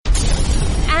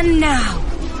And now,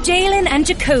 Jalen and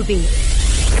Jacoby.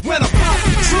 When I pop the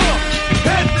trunk,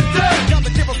 head to death. Gotta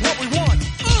give us what we want.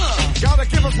 Gotta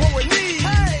give us what we need.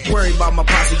 Hey. Worry about my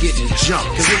posse getting jumped.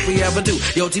 Cause if we ever do,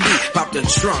 yo, TB, pop the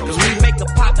trunk. Cause we make a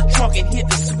pop the trunk and hit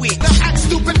the switch. Now act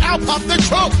stupid, I'll pop the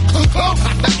trunk.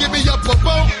 Now give me a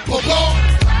boom.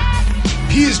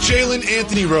 He is Jalen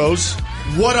Anthony Rose.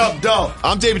 What up, dog?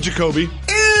 I'm David Jacoby.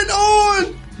 And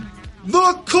on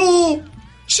the cool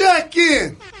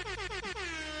check-in.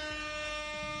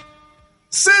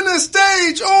 Center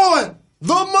stage on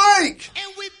the mic.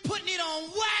 And we putting it on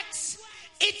wax.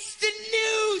 It's the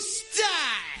new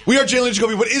style. We are Jalen and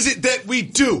Jacoby. What is it that we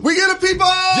do? We get the people.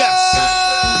 Yes.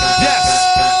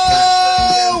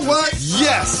 What?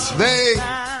 Yes. They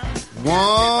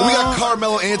won. We got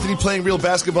Carmelo Anthony playing real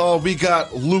basketball. We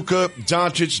got Luka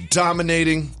Doncic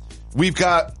dominating. We've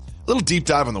got a little deep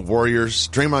dive on the Warriors.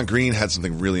 Draymond Green had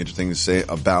something really interesting to say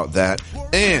about that.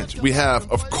 And we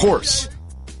have, of course,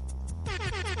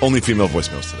 only female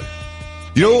voicemails today.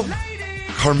 You know,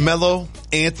 Carmelo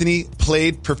Anthony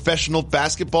played professional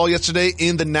basketball yesterday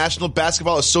in the National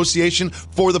Basketball Association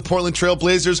for the Portland Trail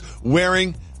Blazers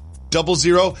wearing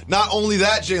 00. Not only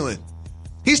that, Jalen,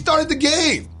 he started the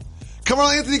game. Carmelo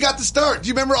Anthony got the start. Do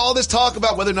you remember all this talk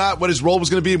about whether or not what his role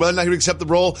was going to be, whether or not he would accept the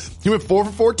role? He went 4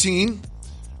 for 14,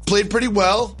 played pretty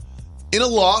well in a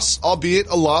loss, albeit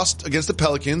a loss against the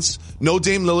Pelicans. No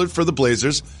Dame Lillard for the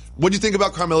Blazers. What do you think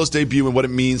about Carmelo's debut and what it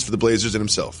means for the Blazers and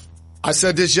himself? I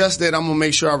said this yesterday, and I'm going to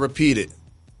make sure I repeat it.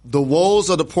 The woes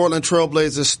of the Portland Trail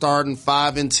Blazers starting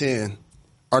 5-10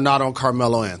 are not on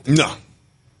Carmelo Anthony. No.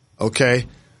 Okay?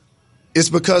 It's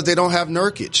because they don't have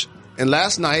Nurkic. And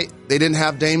last night, they didn't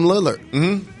have Dame Lillard.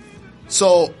 Mm-hmm.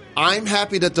 So I'm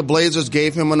happy that the Blazers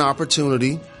gave him an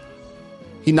opportunity.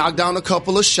 He knocked down a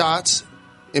couple of shots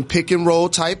in pick-and-roll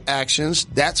type actions.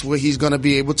 That's where he's going to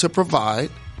be able to provide.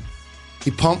 He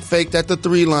pump faked at the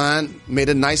 3-line, made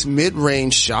a nice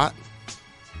mid-range shot.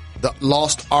 The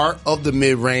lost art of the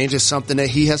mid-range is something that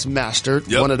he has mastered.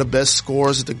 Yep. One of the best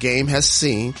scorers the game has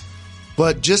seen.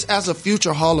 But just as a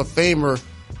future Hall of Famer,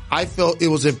 I felt it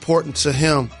was important to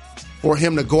him for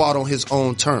him to go out on his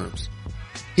own terms.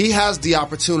 He has the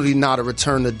opportunity now to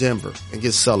return to Denver and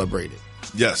get celebrated.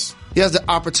 Yes. He has the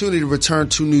opportunity to return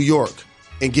to New York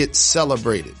and get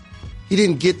celebrated. He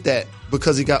didn't get that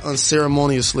because he got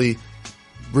unceremoniously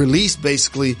released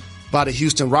basically by the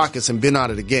Houston Rockets and been out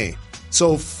of the game.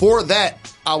 So for that,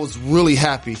 I was really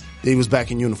happy that he was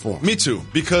back in uniform. Me too,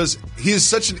 because he is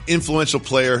such an influential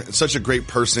player and such a great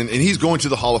person, and he's going to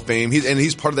the Hall of Fame, and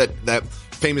he's part of that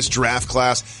famous draft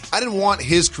class. I didn't want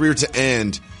his career to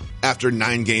end after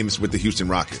 9 games with the Houston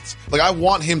Rockets. Like, I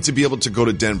want him to be able to go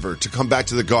to Denver, to come back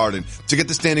to the Garden, to get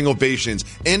the standing ovations,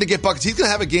 and to get buckets. He's going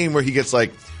to have a game where he gets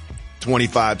like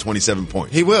 25, 27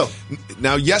 points. He will.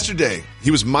 Now, yesterday,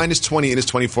 he was minus 20 in his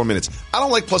 24 minutes. I don't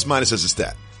like plus minus as a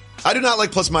stat. I do not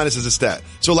like plus minus as a stat.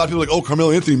 So a lot of people are like, oh, Carmelo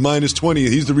Anthony minus 20.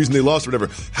 He's the reason they lost or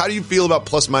whatever. How do you feel about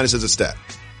plus minus as a stat?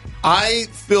 I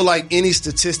feel like any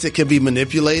statistic can be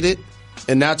manipulated,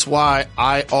 and that's why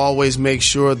I always make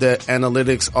sure that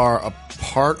analytics are a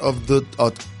part of the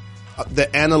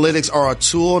analytics are a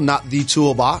tool, not the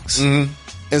toolbox. Mm-hmm.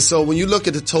 And so when you look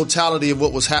at the totality of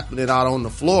what was happening out on the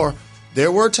floor,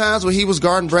 there were times where he was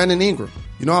guarding Brandon Ingram.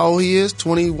 You know how old he is?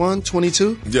 21,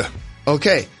 22? Yeah.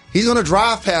 Okay. He's going to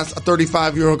drive past a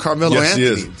 35-year-old Carmelo Anthony.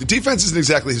 Yes, he is. The defense isn't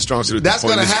exactly his strong suit at That's this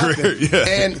point in his happen. career.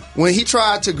 Yeah. And when he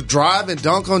tried to drive and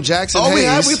dunk on Jackson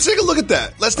Hayes. Let's take a look at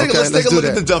that. Let's take a look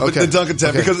at the dunk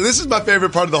attempt, because this is my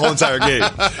favorite part of the whole entire game.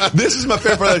 This is my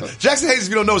favorite part. Jackson Hayes, if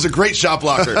you don't know, is a great shot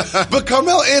blocker. But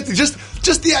Carmelo Anthony,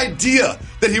 just the idea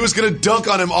that he was going to dunk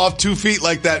on him off 2 feet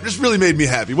like that just really made me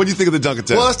happy. What do you think of the dunk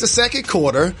attempt? Well, it's the second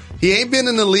quarter. He ain't been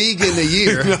in the league in a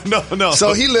year. No.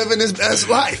 So he living his best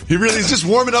life. He's just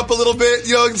warming up a little bit.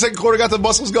 You know, in the second quarter, got the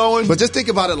muscles going. But just think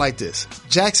about it like this.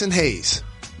 Jackson Hayes,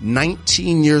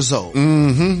 19 years old.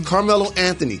 Mm-hmm. Carmelo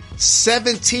Anthony,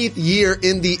 17th year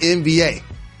in the NBA.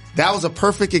 That was a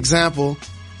perfect example.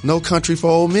 No country for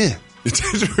old men.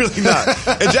 It's really not.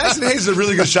 And Jackson Hayes is a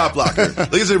really good shot blocker.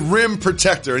 Like, he's a rim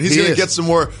protector, and he's going to get some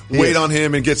more weight on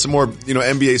him and get some more,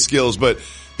 NBA skills. But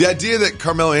the idea that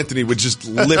Carmelo Anthony would just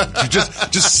lift,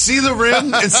 just see the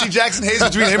rim and see Jackson Hayes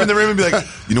between him and the rim and be like,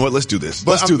 you know what, let's do this.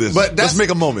 Let's do this. Let's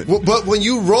make a moment. But when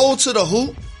you roll to the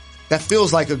hoop, that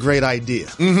feels like a great idea.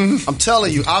 Mm-hmm. I'm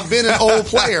telling you, I've been an old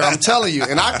player, I'm telling you,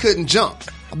 and I couldn't jump.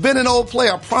 I've been an old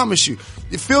player, I promise you.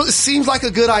 It seems like a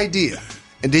good idea.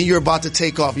 and then you're about to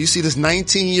take off. You see this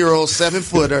 19-year-old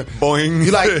 7-footer. Boing.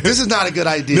 You're like, this is not a good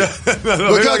idea. Because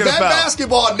that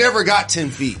basketball never got 10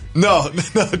 feet. No,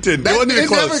 it didn't. It wasn't even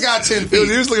close. Never got 10 feet.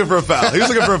 He was looking for a foul. He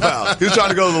was trying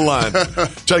to go to the line. Trying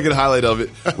to get a highlight of it.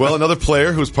 Well, another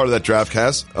player who was part of that draft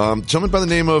cast, gentleman by the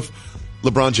name of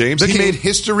LeBron James. He made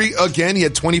history again. He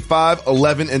had 25,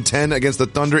 11, and 10 against the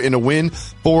Thunder in a win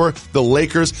for the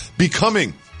Lakers,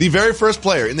 becoming the very first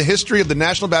player in the history of the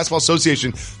National Basketball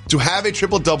Association to have a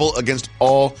triple-double against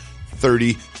all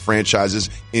 30 franchises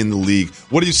in the league.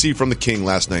 What do you see from the King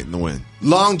last night in the win?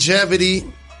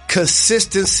 Longevity,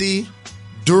 consistency,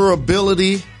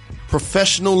 durability,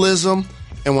 professionalism.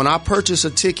 And when I purchase a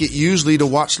ticket usually to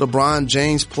watch LeBron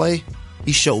James play,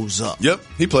 he shows up. Yep,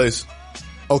 he plays.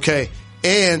 Okay.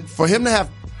 And for him to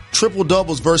have triple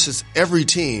doubles versus every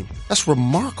team, that's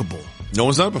remarkable. No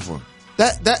one's done it before.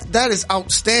 That is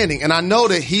outstanding. And I know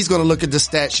that he's going to look at the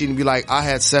stat sheet and be like, I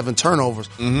had 7 turnovers.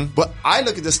 Mm-hmm. But I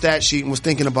look at the stat sheet and was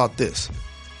thinking about this.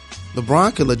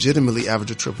 LeBron could legitimately average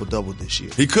a triple double this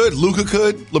year. He could. Luka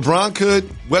could. LeBron could.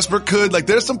 Westbrook could. Like,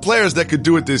 there's some players that could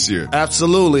do it this year.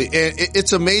 Absolutely. And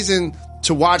it's amazing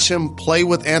to watch him play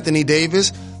with Anthony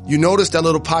Davis. You notice that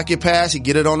little pocket pass. He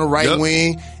get it on the right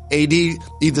wing. AD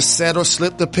either set or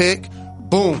slip the pick.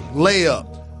 Boom. Layup.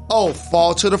 Oh,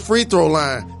 fall to the free throw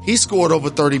line. He scored over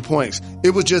 30 points. It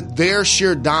was just their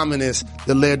sheer dominance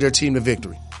that led their team to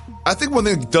victory. I think one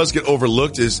thing that does get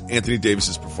overlooked is Anthony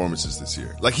Davis's performances this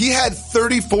year. Like, he had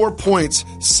 34 points,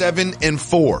 7 and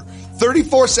 4.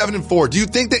 34, 7 and 4. Do you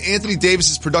think that Anthony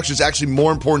Davis's production is actually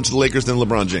more important to the Lakers than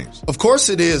LeBron James? Of course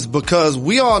it is, because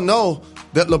we all know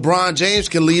that LeBron James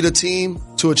can lead a team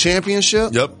to a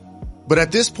championship. Yep. But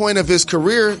at this point of his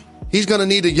career, he's going to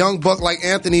need a young buck like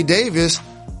Anthony Davis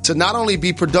to not only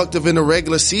be productive in the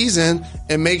regular season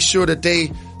and make sure that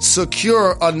they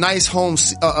secure a nice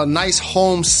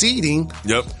home seeding.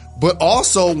 Yep. But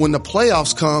also when the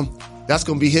playoffs come, that's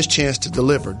going to be his chance to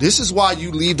deliver. This is why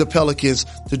you leave the Pelicans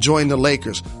to join the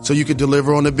Lakers, so you could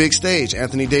deliver on the big stage.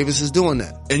 Anthony Davis is doing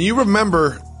that. And you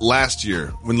remember last year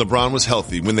when LeBron was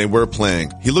healthy, when they were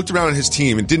playing, he looked around at his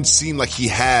team and didn't seem like he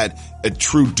had a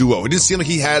true duo. It didn't seem like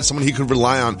he had someone he could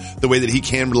rely on the way that he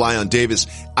can rely on Davis.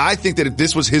 I think that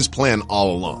this was his plan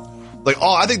all along.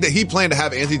 I think that he planned to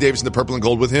have Anthony Davis in the purple and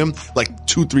gold with him like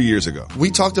 2-3 years ago.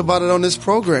 We talked about it on this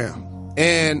program.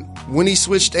 And when he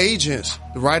switched agents,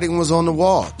 the writing was on the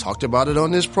wall. Talked about it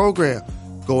on this program.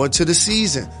 Going to the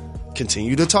season.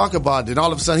 Continue to talk about it. And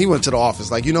all of a sudden, he went to the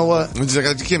office like, you know what? He's like,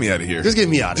 just get me out of here. Just get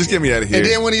me out of here. Just get me out of here. And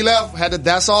then when he left, had the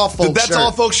That's All Folks shirt. The That's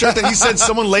All Folks shirt that he said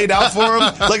someone laid out for him.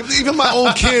 Like, even my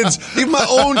own kids, even my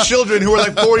own children who are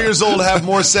like 4 years old have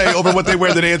more say over what they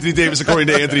wear than Anthony Davis, according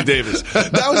to Anthony Davis.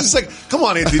 That was just like, come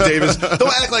on, Anthony Davis.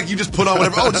 Don't act like you just put on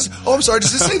whatever. I'm sorry.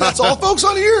 Does this say That's All Folks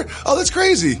on here? Oh, that's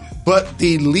crazy. But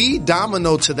the lead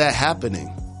domino to that happening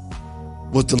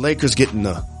was the Lakers getting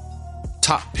the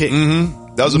top pick.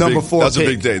 Mm-hmm. That was number 4 That was a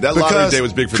big day. That lottery day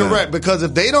was big for them. Correct, because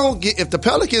if the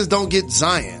Pelicans don't get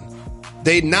Zion,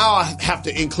 they now have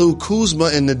to include Kuzma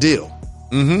in the deal,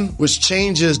 which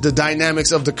changes the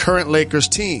dynamics of the current Lakers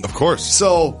team. Of course.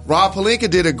 So Rob Pelinka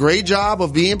did a great job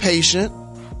of being patient,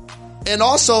 and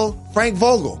also Frank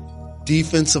Vogel,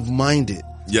 defensive minded.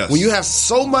 Yes. When you have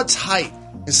so much height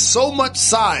and so much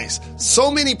size,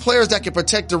 so many players that can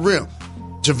protect the rim,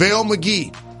 JaVale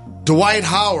McGee, Dwight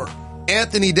Howard,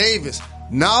 Anthony Davis.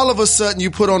 Now all of a sudden you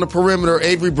put on the perimeter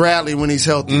Avery Bradley when he's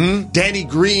healthy. Danny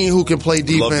Green, who can play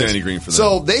defense. Love Danny Green for that.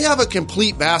 So they have a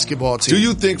complete basketball team. Do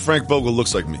you think Frank Vogel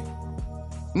looks like me?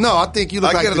 No, I think you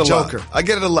look like the Joker. I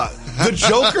get it a lot. The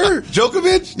Joker?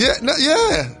 Djokovic? Yeah,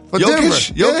 for Jokic? Denver.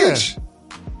 Jokic?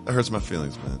 That hurts my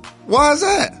feelings, man. Why is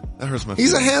that? That hurts my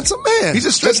feelings. He's a handsome man. He's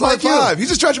a stretch mark 5.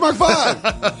 He's a stretch mark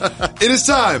 5. It is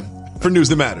time for News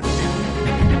That Matters.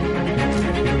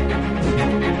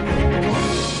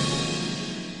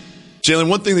 Jalen,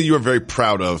 one thing that you are very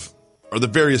proud of are the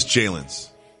various Jalens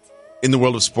in the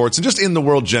world of sports and just in the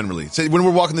world generally. So when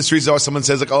we're walking the streets, always someone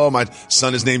says like, oh, my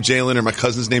son is named Jalen or my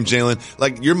cousin's named Jalen.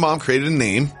 Like, your mom created a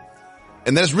name,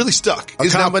 and that has really stuck. A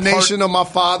combination of my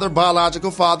father, biological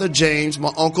father, James,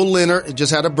 my Uncle Leonard,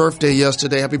 just had a birthday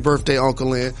yesterday. Happy birthday, Uncle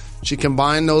Len. She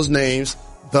combined those names,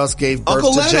 thus gave birth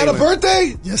Uncle to Len Jalen. had a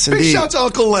birthday? Yes, indeed. Big shout to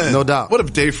Uncle Len. No doubt. What a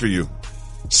day for you.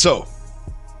 So,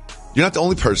 you're not the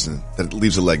only person that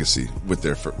leaves a legacy with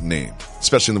their name,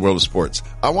 especially in the world of sports.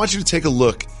 I want you to take a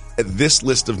look at this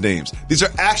list of names. These are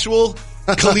actual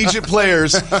collegiate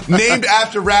players named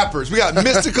after rappers. We got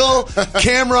Mystical,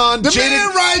 Cameron,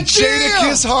 Jada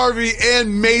Kiss Harvey,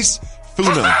 and Mace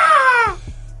Funa.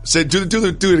 Say, do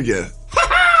it again.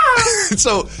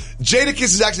 So Jadakiss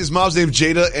is actually his mom's name,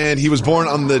 Jada, and he was born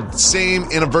on the same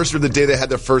anniversary of the day they had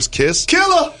their first kiss.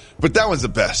 Killer! But that one's the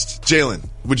best. Jalen,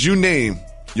 would you name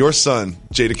your son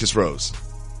Jadakiss Rose?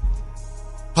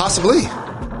 Possibly.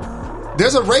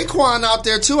 There's a Raekwon out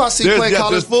there, too. I see play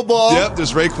college football. Yep,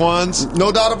 there's Raekwons.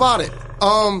 No doubt about it.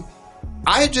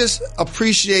 I just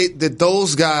appreciate that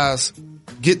those guys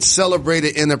get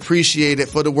celebrated and appreciated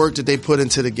for the work that they put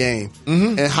into the game.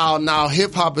 And how now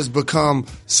hip-hop has become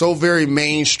so very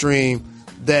mainstream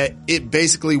that it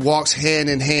basically walks hand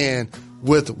in hand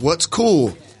with what's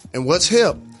cool and what's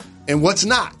hip and what's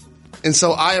not. And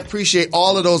so I appreciate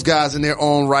all of those guys in their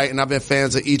own right, and I've been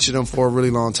fans of each of them for a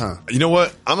really long time. You know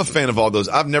what? I'm a fan of all those.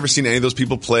 I've never seen any of those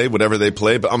people play whatever they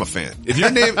play, but I'm a fan. If your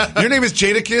name is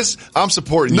Jadakiss, I'm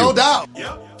supporting you. No doubt.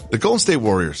 The Golden State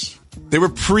Warriors. They were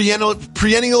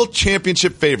perennial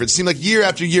championship favorites. It seemed like year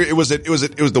after year it was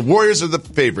the Warriors are the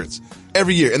favorites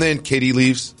every year. And then KD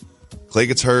leaves, Klay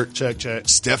gets hurt, Check.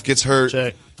 Steph gets hurt,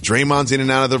 Check. Draymond's in and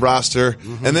out of the roster,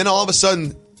 and then all of a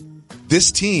sudden,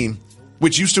 this team,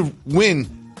 which used to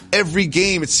win every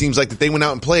game, it seems like that they went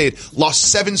out and played,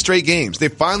 lost 7 straight games. They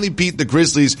finally beat the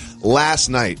Grizzlies last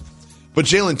night. But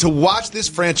Jalen, to watch this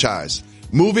franchise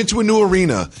move into a new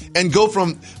arena and go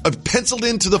from penciled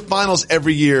into the finals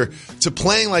every year to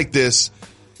playing like this,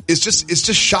 it's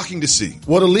just shocking to see.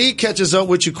 Well, the league catches up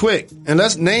with you quick. And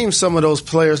let's name some of those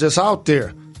players that's out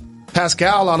there.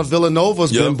 Pascal out of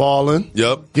Villanova's been balling.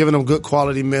 Yep. Giving them good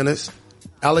quality minutes.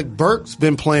 Alec Burks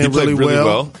been playing really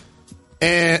well.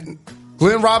 And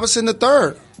Glenn Robinson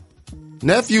III.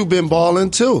 Nephew been balling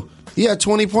too. He had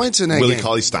 20 points in that game. Willie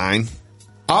Cauley-Stein.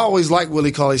 I always liked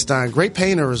Willie Cauley-Stein. Great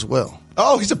painter as well.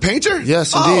 Oh, he's a painter?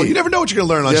 Yes, indeed. Oh, you never know what you're going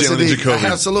to learn on Jalen and Jacoby.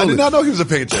 Absolutely. I did not know he was a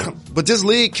painter. But this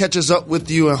league catches up with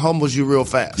you and humbles you real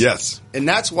fast. Yes. And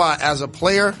that's why, as a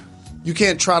player, you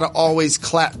can't try to always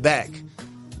clap back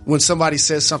when somebody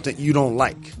says something you don't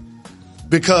like.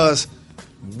 Because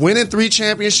winning 3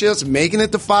 championships, making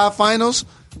it to 5 finals,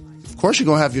 of course you're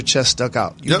going to have your chest stuck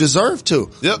out. You deserve to.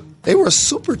 Yep. They were a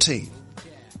super team.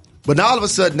 But now all of a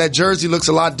sudden, that jersey looks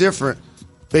a lot different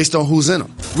based on who's in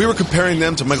them. We were comparing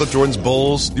them to Michael Jordan's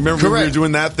Bulls. Do you remember when we were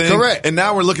doing that thing? Correct. And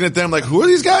now we're looking at them like, who are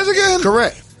these guys again?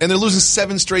 Correct. And they're losing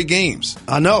 7 straight games.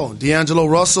 I know. D'Angelo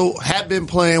Russell had been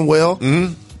playing well.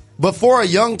 But for a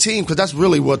young team, because that's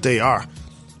really what they are,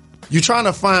 you're trying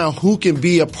to find who can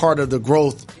be a part of the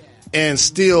growth and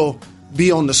still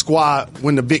be on the squad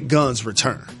when the big guns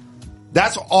return.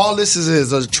 That's all this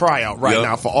is a tryout right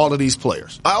now for all of these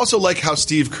players. I also like how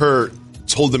Steve Kerr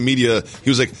told the media, he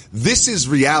was like, this is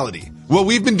reality. What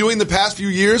we've been doing the past few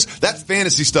years, that's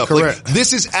fantasy stuff. Correct. Like,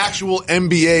 this is actual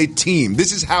NBA team.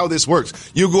 This is how this works.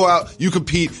 You go out, you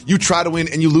compete, you try to win,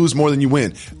 and you lose more than you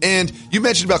win. And you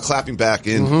mentioned about clapping back,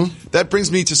 and that brings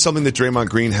me to something that Draymond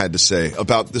Green had to say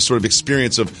about this sort of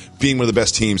experience of being one of the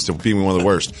best teams to being one of the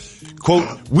worst.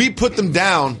 Quote, we put them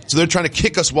down, so they're trying to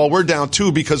kick us while we're down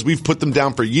too because we've put them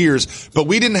down for years, but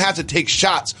we didn't have to take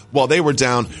shots while they were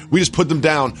down. We just put them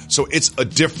down, so it's a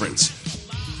difference.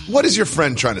 What is your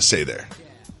friend trying to say there?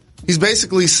 He's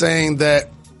basically saying that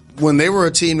when they were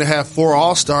a team that had 4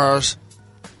 All-Stars,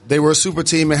 they were a super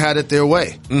team and had it their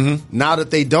way. Now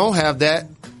that they don't have that,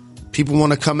 people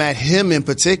want to come at him in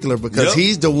particular because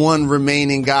he's the one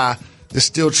remaining guy that's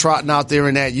still trotting out there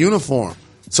in that uniform.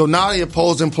 So now the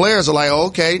opposing players are like,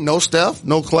 okay, no Steph,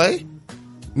 no Klay,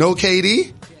 no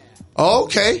KD.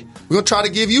 Okay, we're going to try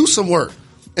to give you some work.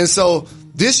 And so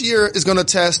this year is going to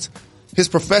test his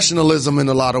professionalism in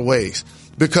a lot of ways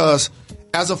because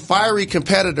as a fiery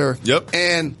competitor,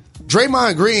 and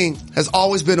Draymond Green has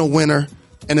always been a winner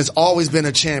and has always been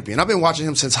a champion. I've been watching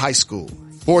him since high school,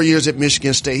 4 years at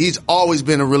Michigan State. He's always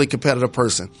been a really competitive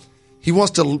person. He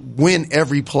wants to win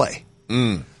every play.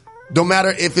 No matter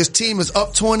if his team is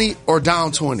up 20 or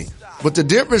down 20. But the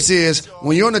difference is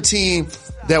when you're on a team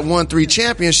that won 3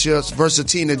 championships versus a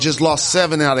team that just lost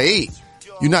 7 out of 8,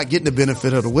 you're not getting the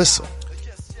benefit of the whistle.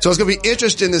 So it's going to be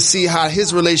interesting to see how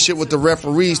his relationship with the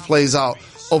referees plays out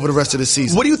over the rest of the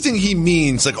season. What do you think he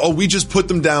means? Like, oh, we just put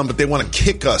them down, but they want to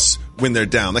kick us when they're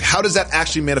down. Like, how does that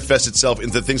actually manifest itself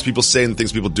into things people say and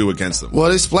things people do against them?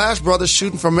 Well, they Splash Brothers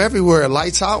shooting from everywhere.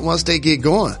 Lights out once they get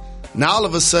going. Now all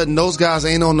of a sudden, those guys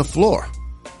ain't on the floor.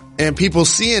 And people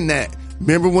seeing that.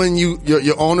 Remember when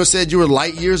your owner said you were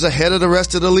light years ahead of the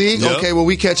rest of the league? Okay, well,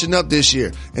 we catching up this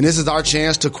year. And this is our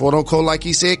chance to, quote unquote, like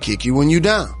he said, kick you when you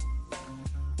down.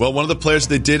 Well, one of the players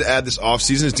they did add this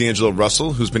offseason is D'Angelo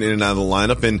Russell, who's been in and out of the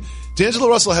lineup. And D'Angelo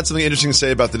Russell had something interesting to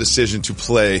say about the decision to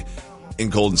play in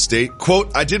Golden State.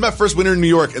 Quote, I did my first winter in New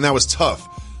York, and that was tough.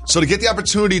 So to get the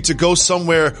opportunity to go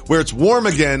somewhere where it's warm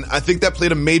again, I think that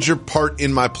played a major part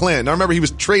in my plan. Now, remember, he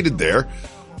was traded there.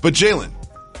 But Jalen,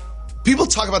 people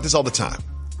talk about this all the time.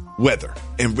 Weather.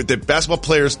 And the basketball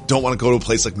players don't want to go to a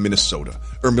place like Minnesota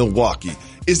or Milwaukee.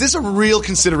 Is this a real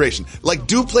consideration? Like,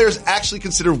 do players actually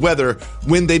consider weather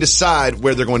when they decide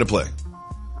where they're going to play?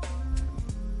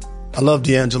 I love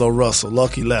D'Angelo Russell,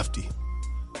 lucky lefty.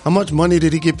 How much money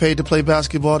did he get paid to play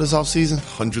basketball this offseason?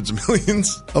 Hundreds of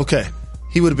millions. Okay.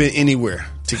 He would have been anywhere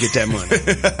to get that money.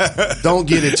 Don't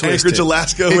get it twisted. Anchorage,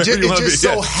 Alaska. It just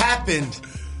so happened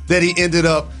that he ended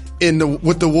up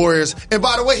with the Warriors. And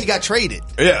by the way, he got traded.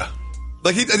 Yeah.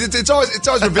 Like it's always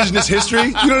revisionist history.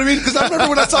 You know what I mean? Because I remember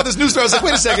when I saw this news story, I was like,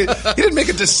 wait a second, he didn't make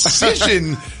a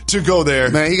decision to go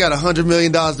there. Man, he got $100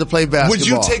 million to play basketball. Would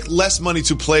you take less money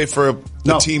to play for a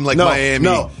team like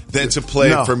Miami than to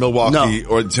play for Milwaukee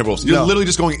or the Timberwolves? You're literally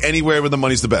just going anywhere where the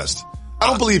money's the best. I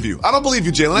don't believe you. I don't believe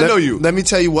you, Jalen. I know you. Let me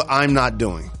tell you what I'm not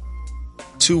doing.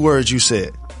 2 words you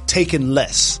said. Taking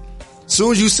less. As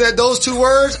soon as you said those 2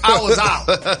 words, I was out.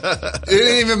 It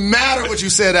didn't even matter what you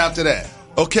said after that.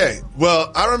 Okay, well,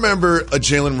 I remember a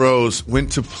Jalen Rose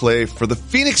went to play for the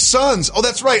Phoenix Suns. Oh,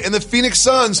 that's right. And the Phoenix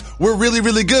Suns were really,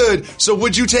 really good. So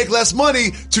would you take less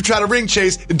money to try to ring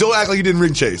chase? And don't act like you didn't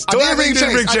ring chase. Don't act like you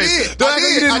didn't ring chase. Don't act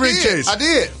like you didn't ring chase. I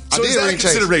did. So is that a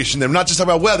consideration then? I'm not just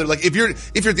talking about weather. Like, if you're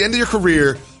at the end of your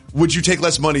career, would you take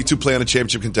less money to play on a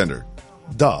championship contender?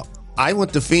 Dog. I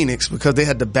went to Phoenix because they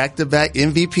had the back-to-back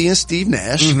MVP and Steve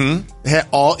Nash. Mm-hmm. They had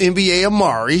all-NBA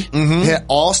Amari. Mm-hmm. They had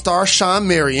all-star Sean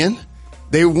Marion.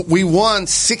 We won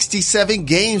 67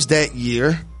 games that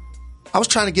year. I was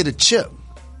trying to get a chip.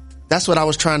 That's what I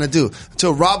was trying to do.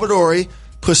 Until Robert Horry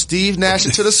put Steve Nash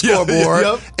into the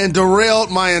scoreboard and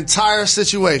derailed my entire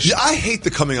situation. Yeah, I hate the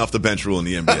coming off the bench rule in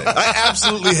the NBA. I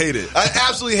absolutely hate it.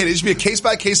 It should be a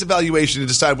case-by-case evaluation to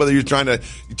decide whether you're trying to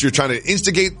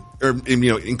instigate or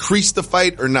increase the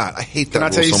fight or not. I hate that. Can I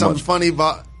tell you something funny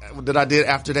about that I did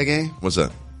after that game? What's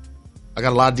that? I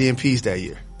got a lot of DMPs that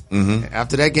year. Mm-hmm.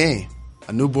 After that game,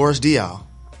 I knew Boris Diaw.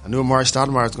 I knew Amari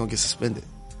Stoudemire was going to get suspended.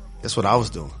 That's what I was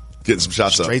doing. Getting some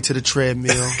shots up. Straight to the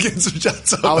treadmill. Getting some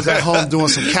shots up. I was at home doing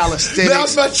some calisthenics.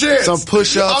 Now's my chance. Some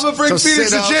push-ups. I'm going to bring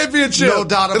Phoenix a championship. No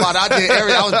doubt about it. I did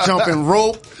everything. I was jumping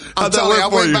rope. How'd that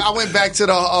work for you? I went back to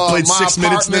Played my 6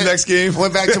 minutes in the next game.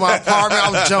 Went back to my apartment.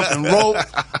 I was jumping rope.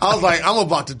 I was like, I'm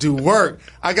about to do work.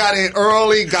 I got in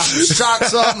early, got some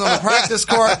shots up on the practice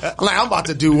court. I'm like, I'm about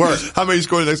to do work. How many you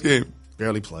scored in the next game?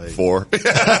 Barely played. 4.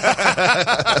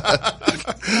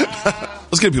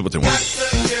 Let's give people 2 more.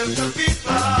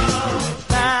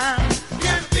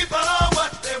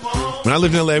 When I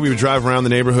lived in LA, we would drive around the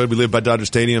neighborhood. We lived by Dodger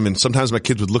Stadium, and sometimes my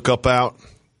kids would look up out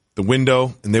the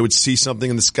window and they would see something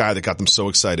in the sky that got them so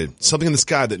excited. Something in the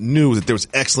sky that knew that there was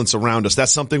excellence around us. That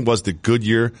something was the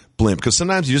Goodyear blimp, because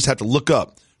sometimes you just have to look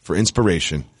up for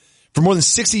inspiration. For more than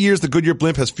 60 years, the Goodyear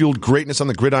blimp has fueled greatness on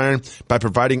the gridiron by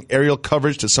providing aerial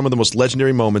coverage to some of the most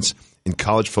legendary moments in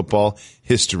college football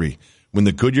history. When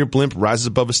the Goodyear blimp rises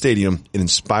above a stadium, it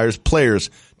inspires players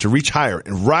to reach higher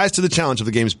and rise to the challenge of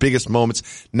the game's biggest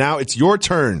moments. Now it's your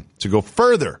turn to go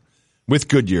further with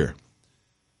Goodyear.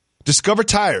 Discover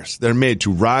tires that are made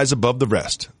to rise above the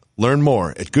rest. Learn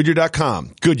more at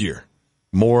Goodyear.com. Goodyear.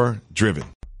 More driven.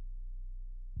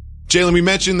 Jalen, we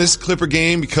mentioned this Clipper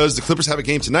game because the Clippers have a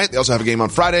game tonight. They also have a game on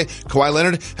Friday. Kawhi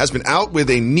Leonard has been out with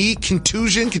a knee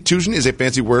contusion. Contusion is a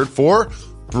fancy word for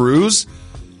bruise.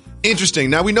 Interesting.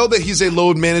 Now, we know that he's a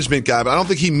load management guy, but I don't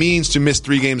think he means to miss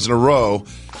 3 games in a row.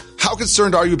 How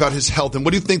concerned are you about his health, and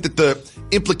what do you think that the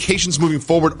implications moving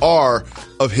forward are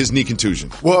of his knee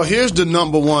contusion? Well, here's the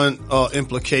number one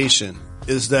implication,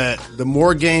 is that the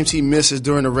more games he misses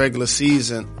during the regular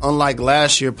season, unlike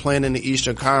last year playing in the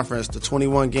Eastern Conference, the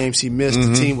 21 games he missed,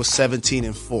 the team was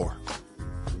 17-4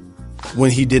 when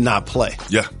he did not play.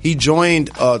 Yeah. He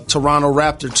joined a Toronto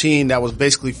Raptor team that was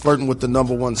basically flirting with the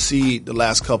number 1 seed the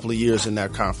last couple of years in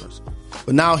that conference.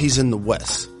 But now he's in the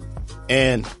West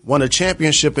and won a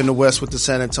championship in the West with the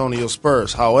San Antonio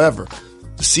Spurs. However,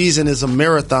 the season is a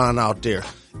marathon out there,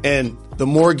 and the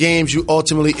more games you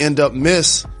ultimately end up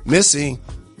missing,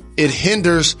 it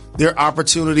hinders their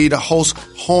opportunity to host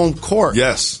home court.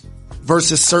 Yes.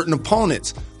 Versus certain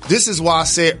opponents. This is why I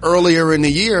said earlier in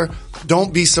the year,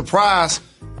 don't be surprised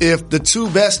if the 2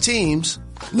 best teams,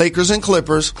 Lakers and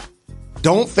Clippers,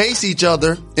 don't face each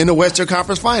other in the Western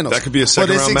Conference Finals. That could be a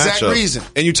second-round matchup. For this exact reason.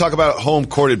 And you talk about home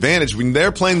court advantage. When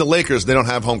they're playing the Lakers, they don't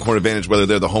have home court advantage, whether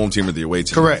they're the home team or the away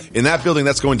team. Correct. In that building,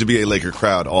 that's going to be a Laker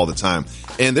crowd all the time.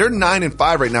 And they're 9-5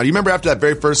 right now. Do you remember after that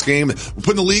very first game, we're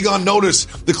putting the league on notice,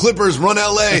 the Clippers run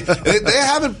LA.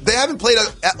 they haven't played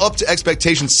up to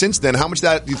expectations since then. How much of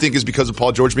that do you think is because of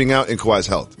Paul George being out and Kawhi's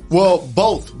health? Well,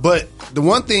 both. But the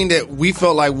one thing that we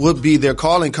felt like would be their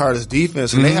calling card is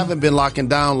defense, and they haven't been locking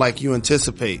down like you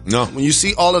anticipate. No. When you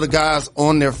see all of the guys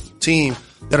on their team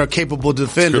that are capable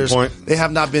defenders, they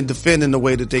have not been defending the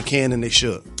way that they can and they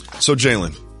should. So,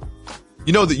 Jalen,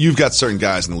 you know that you've got certain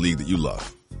guys in the league that you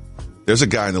love. There's a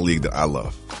guy in the league that I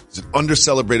love. He's an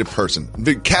under-celebrated person.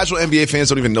 The casual NBA fans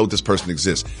don't even know this person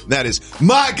exists. That is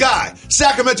my guy,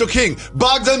 Sacramento King,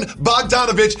 Bogdan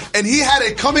Bogdanović, and he had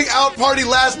a coming-out party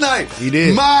last night. He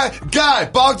did. My guy,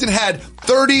 Bogdan, had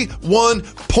 31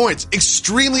 points.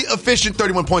 Extremely efficient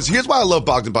 31 points. Here's why I love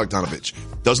Bogdan Bogdanović.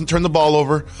 Doesn't turn the ball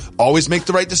over, always make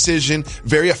the right decision,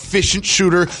 very efficient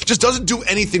shooter, just doesn't do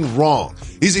anything wrong.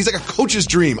 He's like a coach's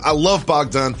dream. I love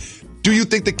Bogdan. Do you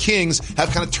think the Kings have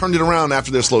kind of turned it around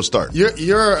after their slow start?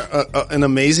 You're an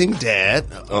amazing dad,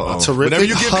 a terrific Whenever you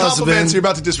give husband. compliments, you're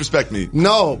about to disrespect me.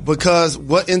 No, because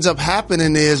what ends up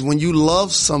happening is when you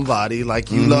love somebody,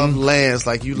 like you love Lance,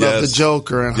 like you love the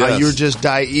Joker, and how you're just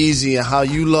die easy, and how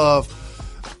you love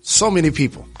so many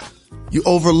people, you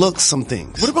overlook some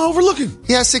things. What am I overlooking?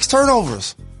 He has 6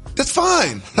 turnovers. That's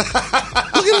fine. Look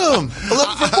at him.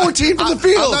 11 for 14 from the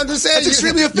field. I'm just saying, That's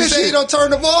extremely efficient. You say he don't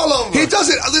turn the ball over. He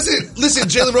doesn't. Listen,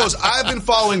 Jalen Rose, I've been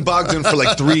following Bogdan for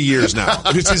like 3 years now.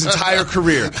 It's his entire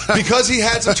career. Because he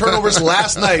had some turnovers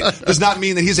last night does not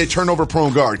mean that he's a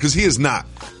turnover-prone guard, because he is not.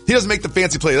 He doesn't make the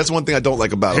fancy play. That's one thing I don't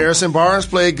like about him. Harrison Barnes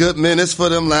played good minutes for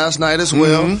them last night as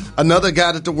well. Another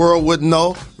guy that the world wouldn't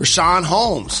know, Rashawn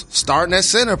Holmes, starting at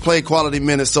center, played quality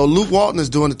minutes. So Luke Walton is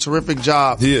doing a terrific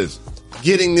job. He is.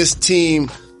 Getting this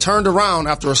team turned around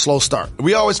after a slow start.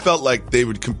 We always felt like they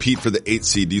would compete for the 8th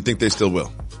seed. Do you think they still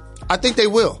will? I think they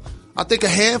will. I think a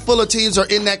handful of teams are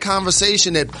in that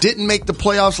conversation that didn't make the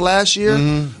playoffs last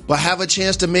year, but have a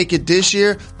chance to make it this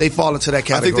year. They fall into that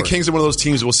category. I think the Kings are one of those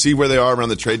teams. We'll see where they are around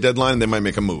the trade deadline, and they might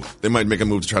make a move. They might make a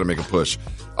move to try to make a push.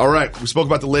 All right, we spoke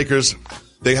about the Lakers.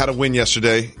 They had a win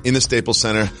yesterday in the Staples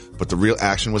Center, but the real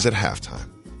action was at halftime.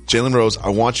 Jalen Rose, I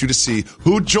want you to see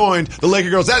who joined the Laker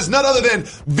girls. That is none other than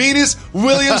Venus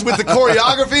Williams with the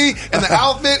choreography and the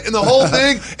outfit and the whole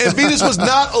thing. And Venus was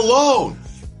not alone.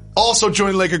 Also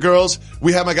joining Laker girls,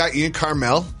 we have my guy Ian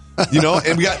Carmel, and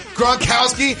we got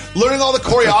Gronkowski learning all the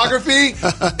choreography,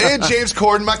 and James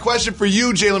Corden. My question for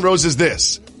you, Jalen Rose, is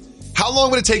this. How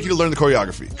long would it take you to learn the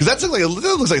choreography? Because that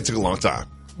looks like it took a long time.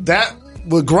 That,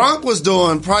 what Gronk was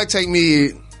doing, probably take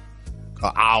me an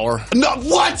hour. No,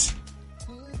 what?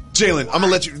 Jalen, I'm going to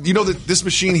let you, that this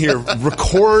machine here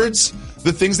records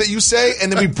the things that you say, and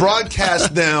then we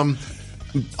broadcast them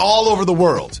all over the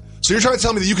world. So you're trying to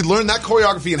tell me that you could learn that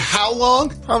choreography in how long?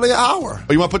 Probably an hour.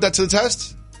 Oh, you want to put that to the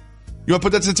test? You want to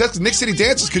put that to the test? Because Knick City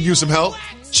Dancers could use some help.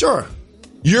 Sure.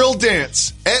 You'll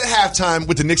dance at halftime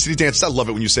with the Knick City Dancers. I love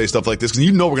it when you say stuff like this,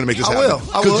 because we're going to make this happen. I will.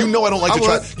 Because I don't like to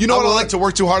try. I don't like to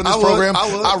work too hard on this program.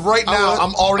 Right now,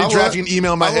 I'm already drafting an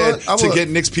email in my head to get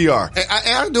Knicks PR. And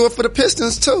I do it for the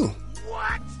Pistons, too.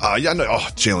 Yeah, no. Oh,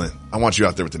 Jalen, I want you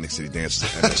out there with the Knick City Dancers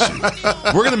at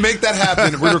MSG. We're going to make that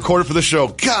happen. We're going to record it for the show.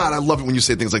 God, I love it when you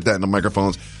say things like that in the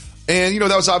microphones. And,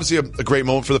 that was obviously a great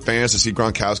moment for the fans to see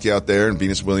Gronkowski out there and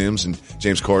Venus Williams and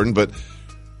James Corden. But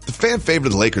the fan favorite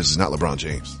of the Lakers is not LeBron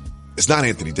James. It's not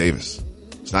Anthony Davis.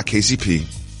 It's not KCP.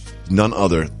 None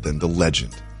other than the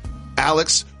legend,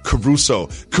 Alex Caruso.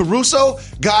 Caruso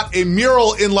got a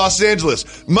mural in Los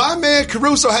Angeles. My man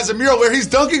Caruso has a mural where he's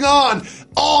dunking on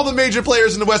all the major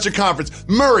players in the Western Conference.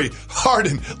 Murray,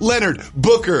 Harden, Leonard,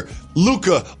 Booker,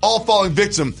 Luka, all falling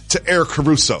victim to Eric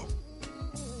Caruso.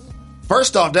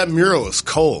 First off, that mural is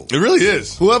cold. It really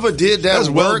is. Whoever did that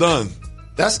was well done.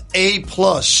 That's A+.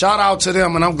 Shout out to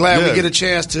them, and I'm glad we get a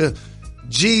chance to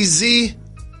GZ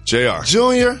JR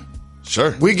Jr.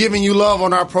 Sure. We're giving you love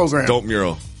on our program. Dope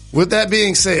mural. With that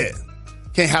being said,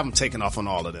 can't have them taken off on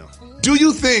all of them. Do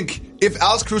you think if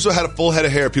Alex Caruso had a full head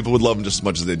of hair, people would love him just as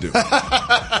much as they do?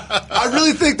 I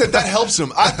really think that helps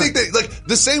him. I think that,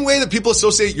 the same way that people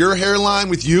associate your hairline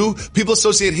with you, people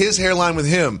associate his hairline with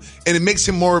him, and it makes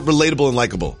him more relatable and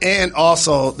likable. And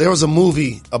also, there was a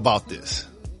movie about this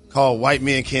called White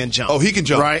Men Can't Jump. Oh, he can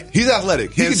jump. Right? He's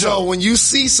athletic. He can jump. So when you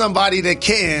see somebody that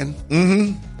can,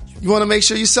 you want to make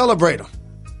sure you celebrate them.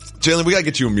 Jalen, we got to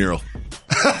get you a mural.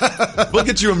 We'll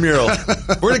get you a mural.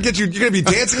 We're going to get you. You're going to be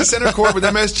dancing in center court with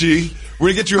MSG.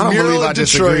 We're going to get you I a don't mural believe in I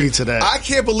Detroit. disagree to that. I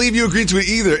can't believe you agreed to it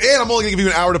either. And I'm only going to give you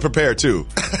an hour to prepare, too.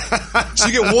 So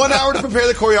you get 1 hour to prepare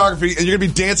the choreography, and you're going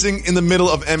to be dancing in the middle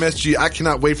of MSG. I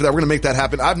cannot wait for that. We're going to make that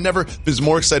happen. I've never been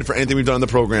more excited for anything we've done in the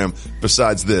program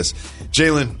besides this.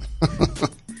 Jalen,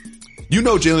 you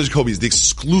know Jalen and Jacoby is the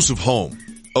exclusive home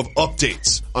of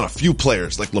updates on a few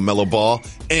players like LaMelo Ball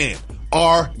and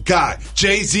our guy,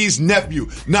 Jay-Z's nephew,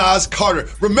 Nas Carter.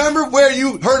 Remember where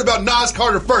you heard about Nas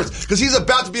Carter first, because he's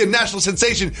about to be a national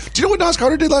sensation. Do you know what Nas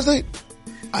Carter did last night?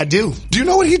 I do. Do you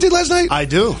know what he did last night? I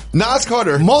do. Nas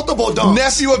Carter. Multiple dunks.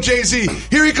 Nephew of Jay-Z.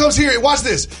 Here he comes here. Watch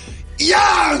this.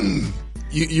 Young!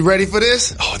 You ready for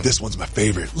this? Oh, this one's my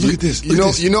favorite. Look at this.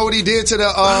 You know what he did to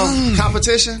the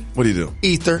competition? What do you do?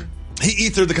 Ether. He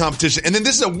ethered the competition. And then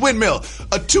this is a windmill.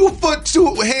 A 2-foot,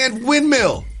 2-hand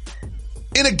windmill.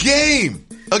 In a game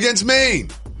against Maine.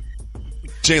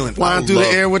 Jalen. Flying through the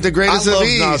air with the greatest of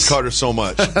ease. I love Nas Carter so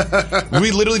much.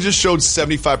 We literally just showed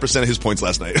 75% of his points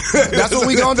last night. That's what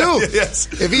we gonna do. Yes.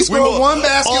 If he scored one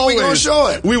basket, we gonna show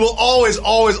it. We will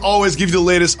always give you the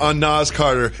latest on Nas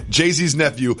Carter, Jay-Z's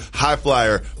nephew, high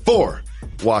flyer for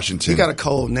Washington. He got a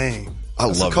cold name. I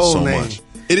love it so much.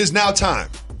 It is now time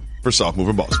for Soft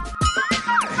Mover Balls.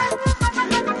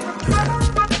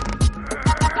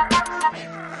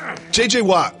 J.J.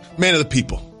 Watt, man of the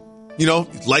people. You know,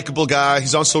 likable guy.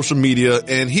 He's on social media,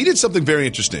 and he did something very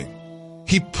interesting.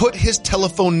 He put his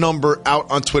telephone number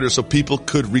out on Twitter so people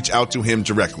could reach out to him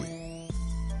directly.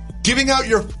 Giving out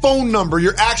your phone number,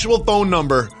 your actual phone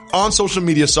number, on social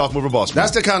media, Soft Mover Boss.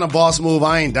 That's the kind of boss move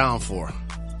I ain't down for.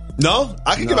 No?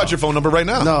 I can give out your phone number right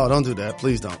now. No, don't do that.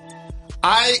 Please don't.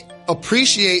 I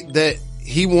appreciate that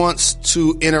he wants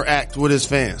to interact with his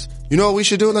fans. You know what we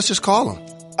should do? Let's just call him.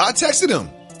 I texted him.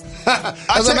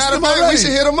 As a matter of fact, we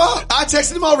should hit him up. I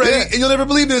texted him already, and you'll never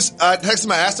believe this. I texted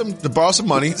him. I asked him to borrow some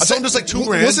money. I told him just like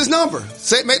 $2,000. What's his number?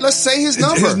 Let's say his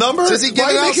number. His number? Says he Why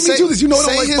are you making me do this? You know I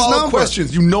don't like follow-up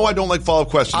questions. You know I don't like follow-up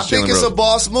questions, I think Jalen it's Rose. a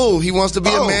boss move. He wants to be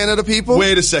a man of the people.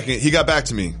 Wait a second. He got back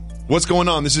to me. What's going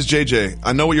on? This is JJ.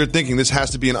 I know what you're thinking. This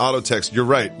has to be an auto text. You're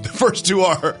right. The first two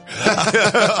are.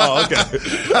 Oh, okay.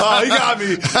 Oh, he got me.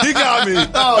 He got me.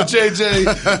 Oh,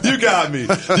 JJ, you got me.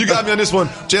 You got me on this one.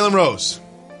 Jalen Rose.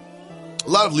 A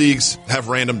lot of leagues have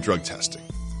random drug testing,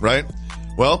 right?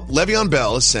 Well, Le'Veon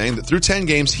Bell is saying that through 10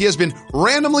 games, he has been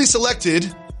randomly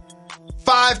selected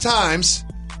 5 times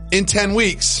in 10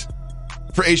 weeks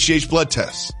for HGH blood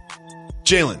tests.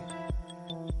 Jalen,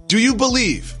 do you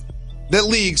believe that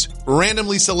leagues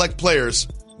randomly select players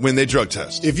when they drug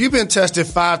test? If you've been tested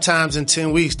 5 times in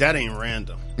 10 weeks, that ain't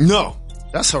random. No.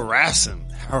 That's harassing.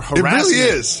 It really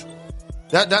is.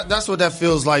 That's what that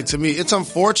feels like to me. It's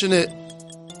unfortunate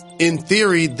in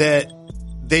theory that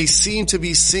they seem to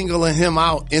be singling him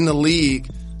out in the league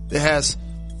that has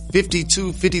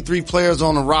 52, 53 players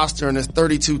on the roster and there's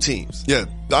 32 teams. Yeah.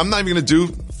 I'm not even going to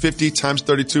do 50 times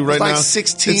 32 right now. It's like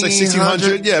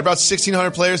 1,600. Yeah, about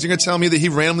 1,600 players. You're going to tell me that he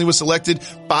randomly was selected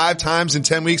 5 times in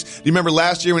 10 weeks? Do you remember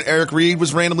last year when Eric Reed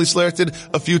was randomly selected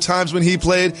a few times when he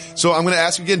played? So I'm going to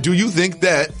ask you again, do you think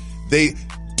that they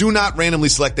do not randomly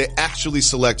select, they actually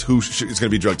select who is going to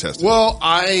be drug tested? Well,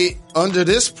 I, under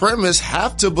this premise,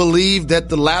 have to believe that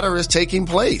the latter is taking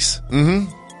place.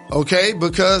 Mm-hmm. Okay,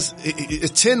 because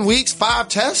it's 10 weeks, 5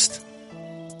 tests?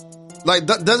 Like,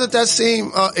 doesn't that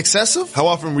seem excessive? How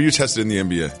often were you tested in the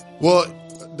NBA? Well,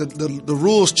 the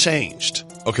rules changed.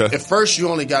 Okay. At first, you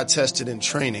only got tested in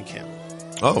training camp.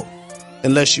 Oh.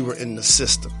 Unless you were in the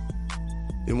system.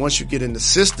 And once you get in the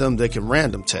system, they can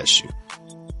random test you.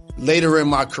 Later in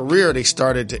my career, they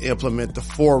started to implement the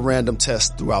 4 random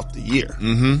tests throughout the year.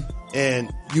 Mm-hmm.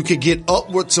 And you could get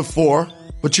upwards of 4,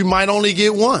 but you might only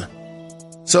get 1.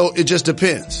 So it just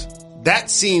depends.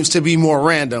 That seems to be more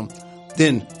random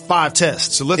than 5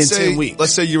 tests in 10 weeks.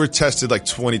 Let's say you were tested like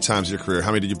 20 times in your career.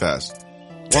 How many did you pass?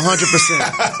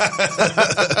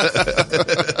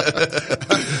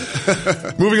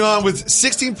 100%. Moving on, with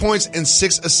 16 points and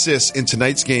 6 assists in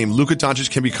tonight's game, Luka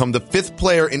Doncic can become the 5th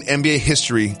player in NBA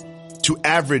history to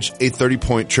average a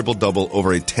 30-point triple-double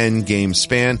over a 10-game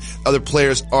span. Other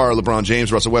players are LeBron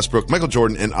James, Russell Westbrook, Michael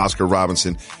Jordan, and Oscar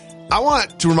Robinson. I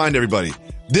want to remind everybody,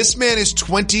 this man is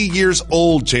 20 years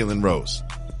old, Jalen Rose.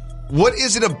 What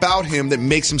is it about him that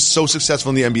makes him so successful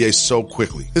in the NBA so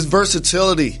quickly? His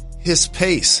versatility, his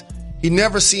pace. He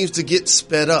never seems to get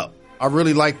sped up. I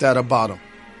really like that about him.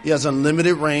 He has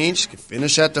unlimited range, can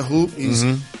finish at the hoop. He's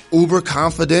uber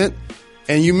confident.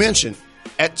 And you mentioned,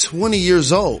 at 20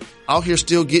 years old, out here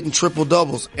still getting triple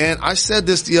doubles. And I said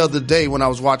this the other day when I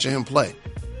was watching him play.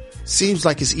 Seems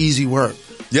like it's easy work.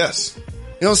 Yes.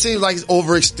 It don't seem like he's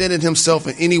overextended himself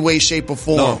in any way, shape, or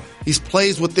form. No. He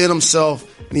plays within himself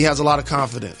and he has a lot of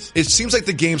confidence. It seems like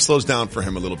the game slows down for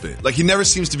him a little bit. Like he never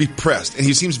seems to be pressed, and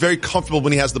he seems very comfortable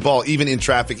when he has the ball, even in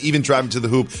traffic, even driving to the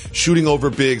hoop, shooting over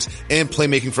bigs, and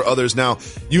playmaking for others. Now,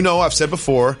 I've said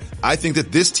before, I think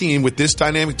that this team with this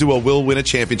dynamic duo will win a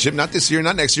championship. Not this year,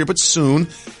 not next year, but soon.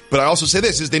 But I also say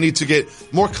this, is they need to get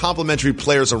more complementary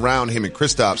players around him and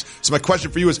Kristaps. So my question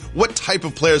for you is, what type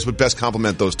of players would best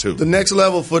complement those two? The next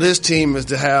level for this team is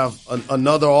to have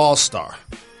another all-star,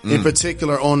 in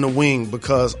particular on the wing,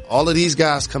 because all of these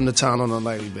guys come to town on a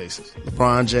nightly basis.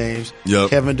 LeBron James,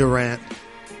 Kevin Durant,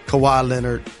 Kawhi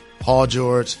Leonard, Paul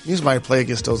George. You just might play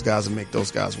against those guys and make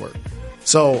those guys work.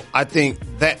 So I think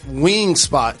that wing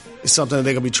spot is something that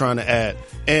they're going to be trying to add.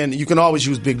 And you can always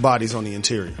use big bodies on the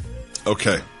interior.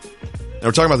 Okay. Now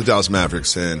we're talking about the Dallas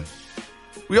Mavericks, and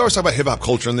we always talk about hip-hop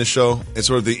culture on this show and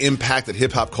sort of the impact that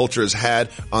hip-hop culture has had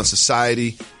on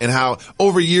society and how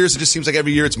over years, it just seems like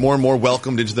every year it's more and more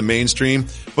welcomed into the mainstream.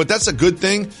 But that's a good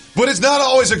thing, but it's not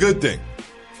always a good thing.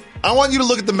 I want you to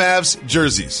look at the Mavs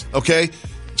jerseys, okay?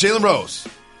 Jalen Rose,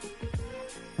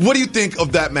 what do you think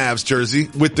of that Mavs jersey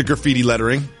with the graffiti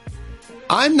lettering?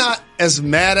 I'm not as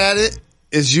mad at it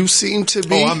as you seem to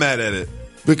be. Oh, I'm mad at it.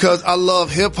 Because I love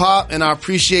hip-hop and I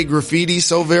appreciate graffiti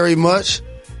so very much.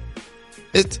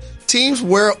 Teams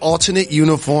wear alternate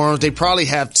uniforms. They probably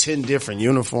have 10 different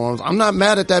uniforms. I'm not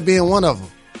mad at that being one of them.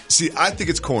 See, I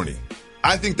think it's corny.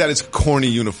 I think that it's a corny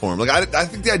uniform. Like, I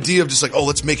think the idea of just like,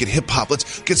 let's make it hip-hop.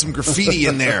 Let's get some graffiti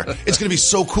in there. It's going to be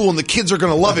so cool and the kids are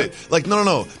going to love it. Like,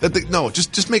 no.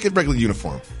 Just make it regular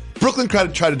uniform. Brooklyn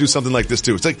tried to do something like this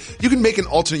too. It's like, you can make an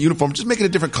alternate uniform. Just make it a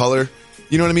different color.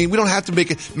 You know what I mean? We don't have to make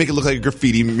it look like a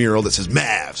graffiti mural that says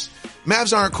Mavs.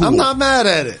 Mavs aren't cool. I'm not mad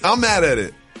at it. I'm mad at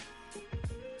it.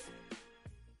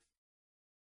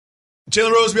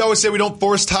 Jalen Rose, we always say we don't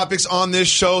force topics on this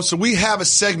show, so we have a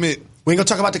segment. We ain't gonna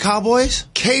talk about the Cowboys?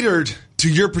 Catered to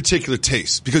your particular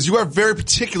taste, because you are very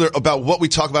particular about what we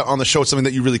talk about on the show. It's something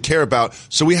that you really care about.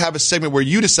 So we have a segment where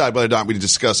you decide whether or not we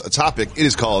discuss a topic. It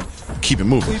is called Keep It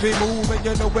Moving.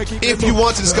 If you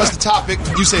want to discuss the topic,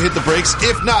 you say hit the brakes.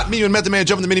 If not, me and Method Man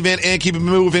jump in the minivan and keep it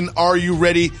moving. Are you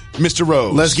ready, Mr.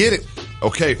 Rose? Let's get it.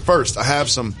 Okay, first, I have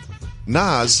some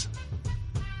Nas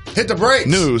hit the brakes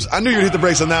news. I knew you'd hit the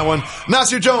brakes on that one.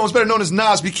 Nasir Jones, better known as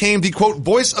Nas, became the, quote,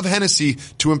 voice of Hennessy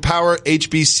to empower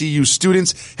HBCU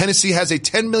students. Hennessy has a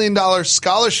 $10 million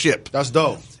scholarship. That's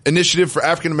dope. Initiative for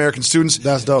African-American students.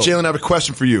 That's dope. Jalen, I have a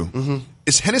question for you. Mm-hmm.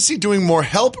 Is Hennessy doing more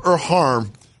help or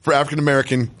harm for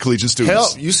African-American collegiate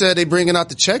students? Help. You said they bringing out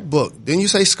the checkbook. Didn't you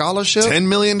say scholarship? $10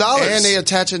 million. And they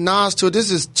attaching Nas to it.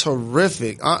 This is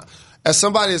terrific. As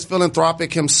somebody that's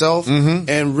philanthropic himself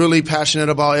and really passionate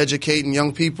about educating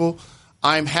young people,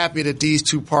 I'm happy that these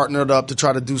two partnered up to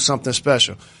try to do something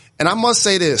special. And I must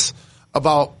say this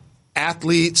about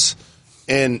athletes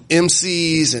and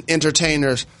MCs and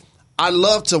entertainers. I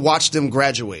love to watch them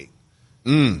graduate.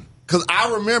 Because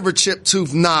I remember Chip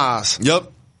Tooth Nas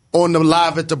on the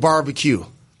Live at the Barbecue.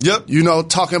 You know,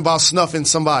 talking about snuffing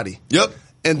somebody.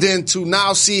 And then to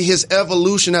now see his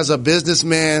evolution as a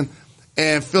businessman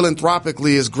and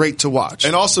philanthropically is great to watch.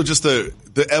 And also just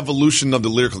the evolution of the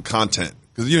lyrical content.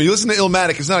 Because, you listen to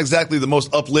Illmatic, it's not exactly the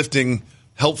most uplifting,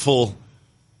 helpful,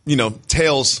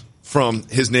 tales from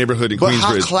his neighborhood in Queensbridge.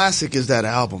 But how classic is that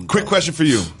album? Quick question for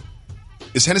you.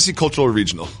 Is Hennessy cultural or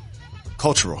regional?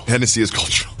 Cultural. Hennessy is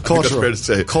cultural. Cultural. That's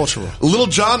fair to say. Cultural. Lil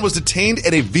Jon was detained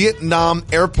at a Vietnam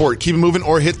airport. Keep it moving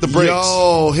or hit the brakes.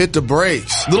 Yo, hit the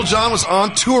brakes. Lil Jon was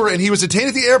on tour and he was detained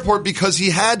at the airport because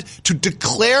he had to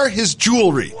declare his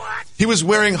jewelry. What? He was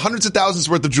wearing hundreds of thousands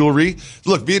worth of jewelry.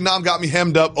 Look, Vietnam got me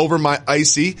hemmed up over my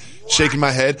icy, shaking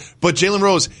my head. But Jalen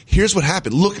Rose, here's what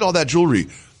happened. Look at all that jewelry.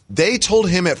 They told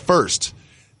him at first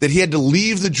that he had to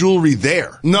leave the jewelry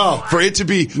there. No. For it to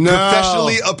be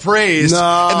professionally appraised.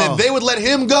 No. And then they would let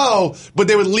him go, but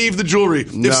they would leave the jewelry.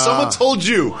 If someone told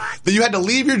you that you had to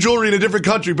leave your jewelry in a different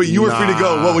country, but you were free to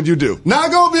go, what would you do?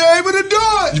 Not gonna be able to do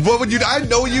it! What would you do? I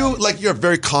know you, you're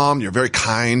very calm, you're very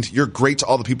kind, you're great to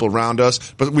all the people around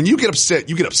us, but when you get upset,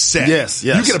 you get upset. Yes.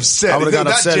 You get upset. I would've got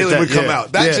upset. Jalen would come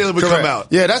out. That Jalen would come out.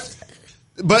 Yeah,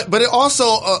 but it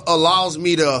also allows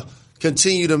me to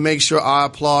continue to make sure I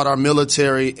applaud our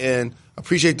military and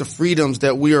appreciate the freedoms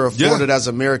that we are afforded as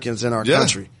Americans in our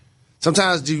country.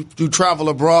 Sometimes you travel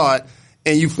abroad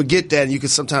and you forget that and you can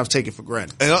sometimes take it for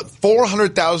granted. And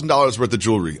 $400,000 worth of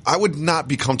jewelry. I would not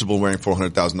be comfortable wearing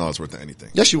 $400,000 worth of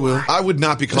anything. Yes, you will. I would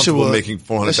not be comfortable making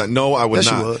 $400,000. No, I would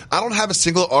not. You would. I don't have a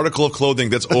single article of clothing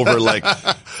that's over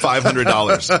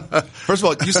 $500. First of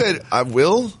all, you said I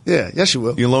will? Yeah, yes, you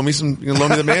will. You loan me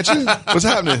the mansion? What's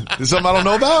happening? Is something I don't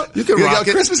know about? You can rock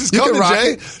it. Christmas is coming,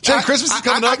 Jay. Christmas is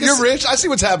coming up. You're rich. I see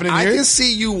what's happening here. I can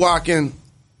see you walking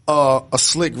A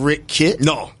Slick Rick kit.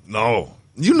 No.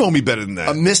 You know me better than that.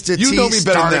 A Mr. You T know me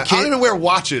better than that. starter I don't even wear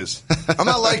watches. I'm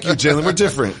not like you, Jalen. We're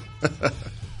different.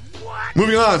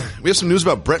 Moving on. We have some news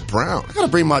about Brett Brown. I gotta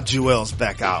bring my jewels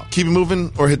back out. Keep it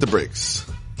moving or hit the brakes?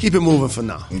 Keep it moving for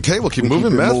now. Okay, we'll keep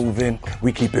moving, man.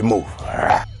 We keep it moving.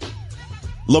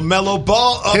 LaMelo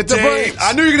Ball update. Hit the brakes.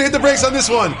 I knew you were going to hit the brakes on this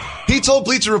one. He told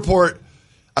Bleacher Report,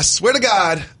 I swear to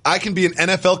God, I can be an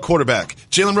NFL quarterback.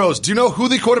 Jalen Rose, do you know who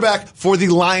the quarterback for the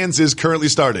Lions is currently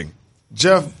starting?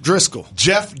 Jeff Driscoll.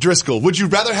 Jeff Driscoll. Would you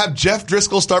rather have Jeff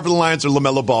Driscoll start for the Lions or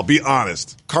LaMelo Ball? Be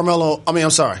honest. Colin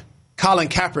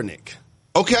Kaepernick.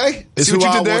 Okay. Is See what who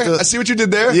you I did there? want to- I see what you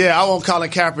did there. Yeah, I want Colin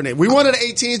Kaepernick. We wanted the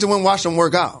 18s to win, watch them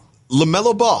work out.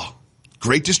 LaMelo Ball,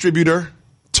 great distributor,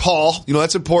 tall,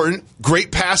 that's important,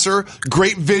 great passer,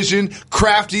 great vision,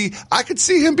 crafty. I could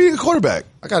see him being a quarterback.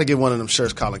 I got to get one of them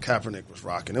shirts Colin Kaepernick was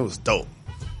rocking. It was dope.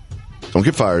 Don't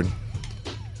get fired.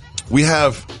 We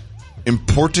have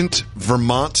important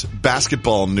Vermont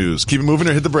basketball news. Keep it moving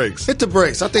or hit the brakes? Hit the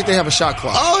brakes. I think they have a shot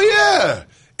clock. Oh, yeah.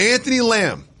 Anthony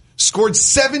Lamb scored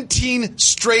 17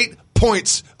 straight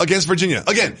points against Virginia.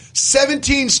 Again,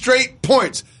 17 straight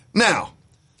points. Now,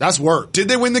 That's work. did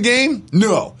they win the game?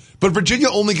 No. But Virginia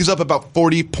only gives up about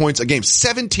 40 points a game.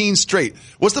 17 straight.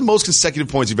 What's the most consecutive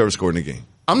points you've ever scored in a game?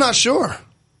 I'm not sure.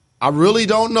 I really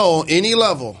don't know any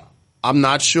level. I'm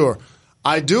not sure.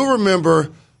 I do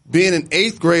remember being an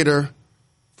 8th grader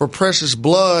for Precious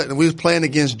Blood, and we was playing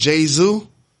against Jay-Zoo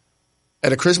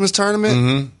at a Christmas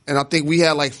tournament, and I think we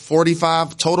had like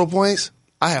 45 total points.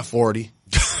 I had 40.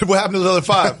 What happened to the other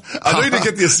 5? I know you didn't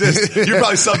get the assist. You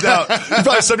probably subbed out. You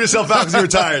probably subbed yourself out because you were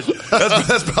tired.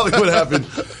 That's probably what happened.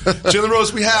 Jalen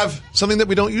Rose, we have something that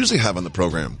we don't usually have on the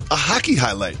program. A hockey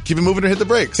highlight. Keep it moving or hit the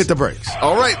brakes. Hit the brakes.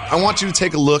 All right. I want you to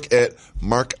take a look at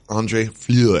Marc-Andre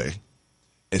Fleury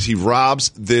as he robs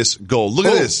this goal. Look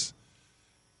at this.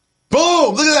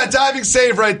 Boom! Look at that diving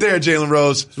save right there, Jalen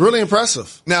Rose. It's really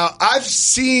impressive. Now, I've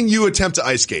seen you attempt to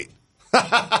ice skate.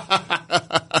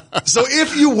 So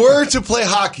if you were to play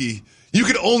hockey, you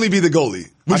could only be the goalie.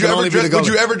 Would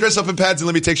you ever dress up in pads and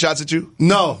let me take shots at you?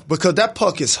 No, because that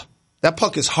puck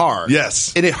is hard.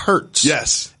 Yes. And it hurts.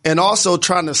 Yes. And also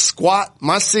trying to squat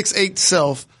my 6'8"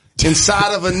 self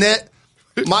inside of a net,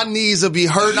 my knees would be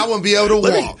hurting. I wouldn't be able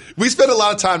to walk. We spend a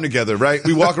lot of time together, right?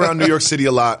 We walk around New York City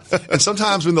a lot. And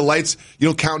sometimes when the lights,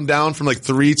 counting down from like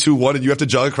 3, 2, 1 and you have to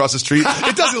jog across the street,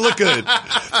 it doesn't look good.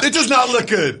 It does not look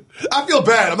good. I feel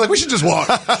bad. I'm like, we should just walk.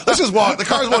 Let's just walk. The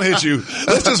cars won't hit you.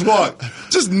 Let's just walk.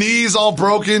 Just knees all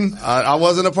broken. I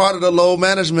wasn't a part of the load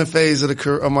management phase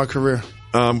of my career.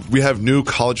 We have new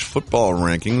college football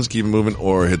rankings. Keep it moving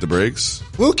or hit the brakes.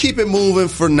 We'll keep it moving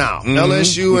for now.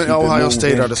 LSU and Ohio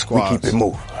State are the squads. We keep it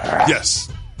moving. Yes.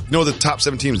 No, the top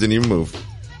 7 teams didn't even move.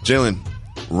 Jalen,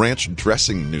 ranch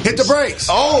dressing news. Hit the brakes.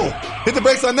 Oh, hit the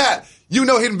brakes on that.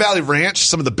 Hidden Valley Ranch,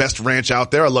 some of the best ranch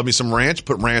out there. I love me some ranch.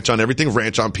 Put ranch on everything.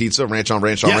 Ranch on pizza. Ranch on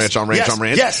ranch on ranch on ranch on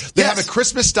ranch. Yes. They have a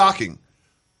Christmas stocking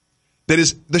that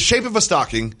is the shape of a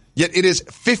stocking, yet it is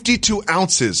 52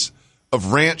 ounces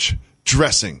of ranch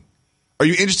dressing. Are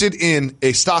you interested in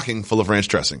a stocking full of ranch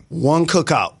dressing? One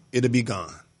cookout, it'll be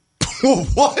gone.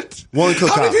 What? One cookout.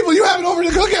 How many people you having over to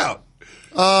cookout?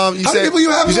 How many people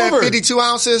you having over? 52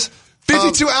 ounces?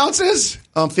 52 ounces?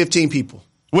 15 people.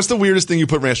 What's the weirdest thing you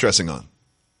put ranch dressing on?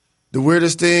 The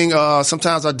weirdest thing,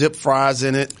 sometimes I dip fries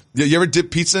in it. Yeah, you ever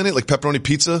dip pizza in it, like pepperoni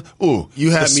pizza? Ooh,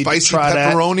 you had the me spicy try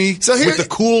pepperoni that. So with the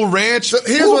cool ranch. So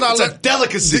here's what I it's a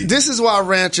delicacy. This is why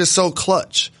ranch is so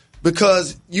clutch,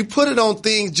 because you put it on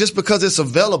things just because it's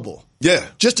available. Yeah,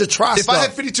 just to try. If stuff. I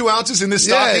had 52 ounces in this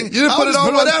stocking, you didn't put it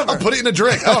on whatever. I'll put it in a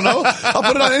drink. I don't know. I'll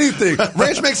put it on anything.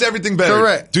 Ranch makes everything better.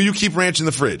 Correct. Do you keep ranch in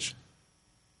the fridge?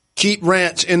 Keep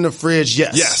ranch in the fridge.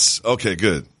 Yes. Yes. Okay.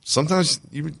 Good. Sometimes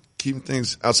you keep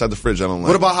things outside the fridge I don't like.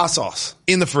 What about hot sauce?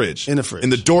 In the fridge. In the fridge. In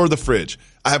the door of the fridge.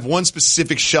 I have one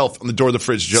specific shelf on the door of the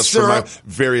fridge just for my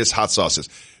various hot sauces.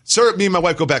 Syrup, me and my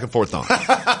wife go back and forth on.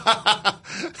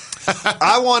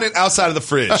 I want it outside of the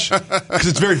fridge because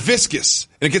it's very viscous.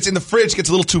 And it gets in the fridge, gets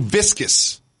a little too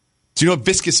viscous. Do you know what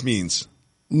viscous means?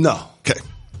 No. Okay.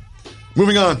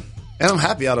 Moving on. And I'm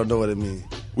happy I don't know what it means.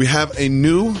 We have a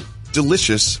new,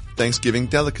 delicious Thanksgiving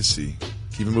delicacy.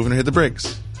 Keep it moving or hit the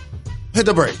brakes. Hit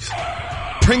the brakes.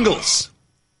 Pringles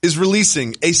is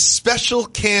releasing a special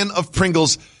can of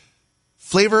Pringles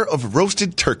flavor of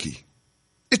roasted turkey.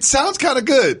 It sounds kind of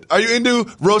good. Are you into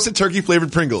roasted turkey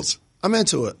flavored Pringles? I'm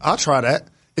into it. I'll try that.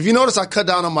 If you notice, I cut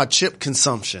down on my chip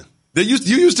consumption. You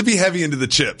used to be heavy into the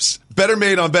chips. Better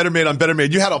made on better made on better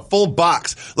made. You had a full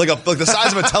box, like the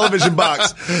size of a television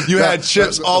box. You had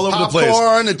chips all over the place.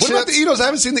 Popcorn, the what about the Eatos? I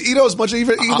haven't seen the Eatos much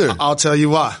either. I'll tell you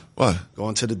why. What?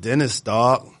 Going to the dentist,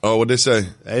 dog. Oh, what'd they say?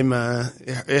 Hey, man.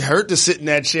 It hurt to sit in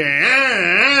that chair.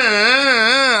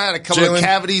 I had a couple of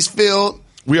cavities filled.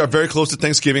 We are very close to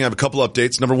Thanksgiving. I have a couple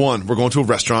updates. Number one, we're going to a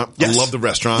restaurant. Yes. I love the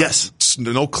restaurant. Yes.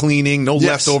 No cleaning, no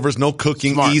leftovers, no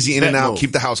cooking, Smart. easy in and out. Move.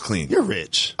 Keep the house clean. You're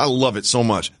rich. I love it so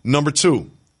much. Number two,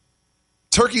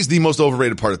 turkey's the most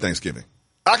overrated part of Thanksgiving.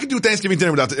 I could do Thanksgiving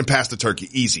dinner and pass the turkey.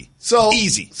 Easy.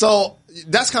 Easy. So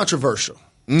that's controversial.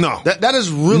 No. That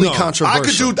is really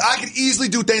controversial. I could easily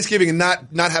do Thanksgiving and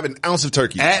not have an ounce of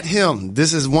turkey. At him.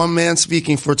 This is one man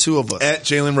speaking for two of us. At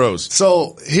Jalen Rose.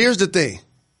 So here's the thing.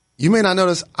 You may not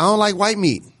notice, I don't like white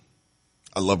meat.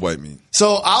 I love white meat.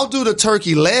 So I'll do the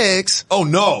turkey legs. Oh,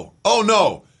 no.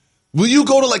 Will you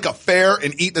go to like a fair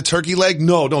and eat the turkey leg?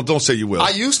 No, don't say you will.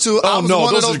 I used to. I was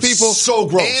one of those people. So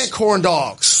gross. And corn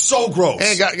dogs. So gross.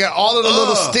 And got all of the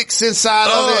little sticks inside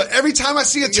of it. Every time I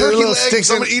see a turkey leg,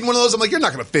 someone eating one of those, I'm like, you're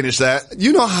not going to finish that.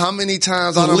 You know how many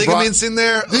times the ligaments in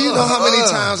there? Do you know how many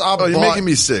times I bought you're making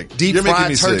me sick. Deep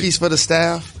fried turkeys for the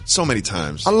staff? So many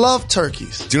times. I love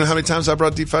turkeys. Do you know how many times I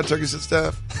brought deep fried turkeys to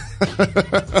staff?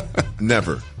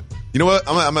 Never. You know what?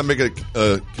 I'm going to make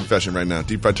a confession right now.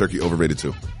 Deep fried turkey overrated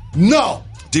too. No.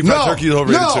 Deep fried turkey is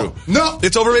overrated too. No.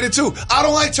 It's overrated too. I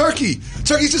don't like turkey.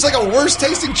 Turkey's just like a worse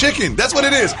tasting chicken. That's what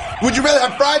it is. Would you rather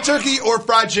have fried turkey or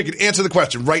fried chicken? Answer the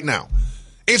question right now.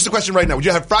 Answer the question right now. Would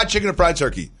you have fried chicken or fried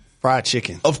turkey? Fried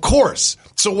chicken. Of course.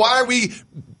 So why are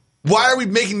we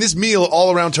making this meal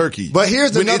all around turkey? But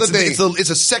here's another thing. It's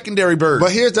a secondary bird.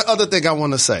 But here's the other thing I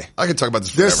want to say. I can talk about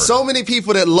this forever. There's so many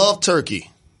people that love turkey,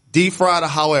 deep fried or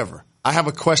however. I have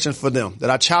a question for them that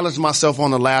I challenged myself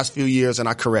on the last few years and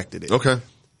I corrected it. Okay.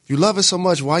 If you love it so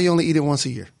much, why you only eat it once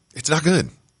a year? It's not good.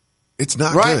 It's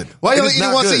not right? good. Why you only eat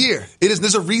it once a year?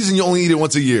 There's a reason you only eat it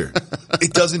once a year.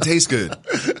 It doesn't taste good.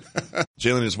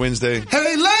 Jalen, it's Wednesday.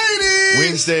 Hey, ladies!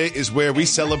 Wednesday is where we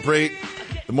celebrate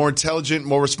the more intelligent,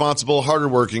 more responsible, harder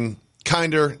working,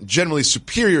 kinder, generally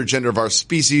superior gender of our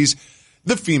species,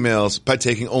 the females, by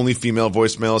taking only female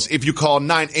voicemails. If you call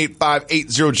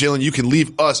 98580-JALEN, you can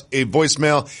leave us a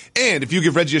voicemail. And if you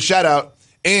give Reggie a shout out,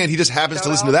 and he just happens to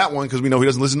listen to that one because we know he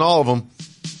doesn't listen to all of them,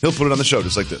 he'll put it on the show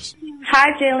just like this.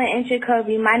 Hi, Jalen and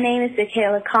Jacoby. My name is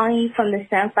Michaela, calling you from the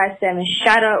 757.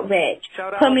 Shout out, Reg.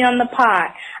 Put me on the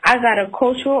pod. I got a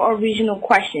cultural or regional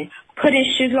question.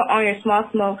 Putting sugar on your small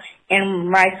smoke and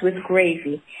rice with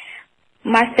gravy.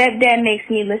 My stepdad makes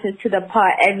me listen to the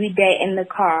pod every day in the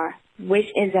car, which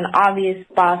is an obvious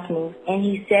boss move, and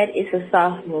he said it's a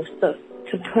soft move, so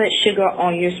to put sugar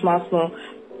on your small smoke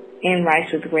and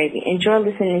rice with gravy. Enjoy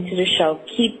listening to the show.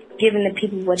 Keep giving the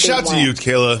people what they want. Shout out to you,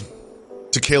 Kayla.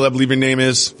 To Kayla, I believe your name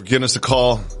is, for giving us a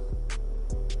call.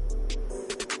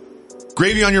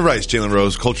 Gravy on your rice, Jalen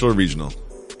Rose, cultural or regional?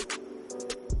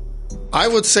 I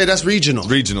would say that's regional.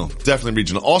 Regional. Definitely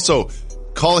regional. Also,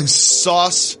 calling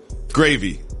sauce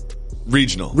gravy.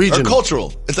 Regional. Or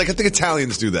cultural. It's like, I think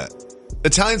Italians do that.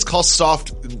 Italians call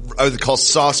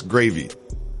sauce gravy.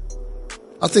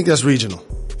 I think that's regional.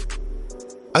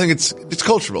 I think it's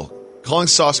cultural. Calling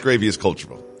sauce gravy is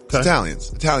cultural. Okay. It's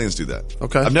Italians. Italians do that.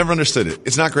 Okay. I've never understood it.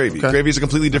 It's not gravy. Okay. Gravy is a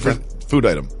completely different food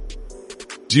item.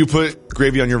 Do you put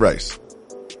gravy on your rice?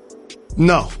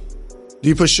 No. Do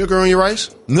you put sugar on your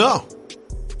rice? No.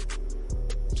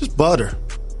 Just butter.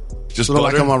 Just butter?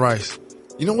 Like on my rice.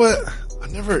 You know what?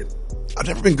 I've never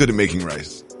been good at making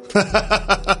rice.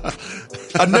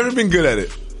 I've never been good at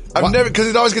it. Because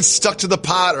it always gets stuck to the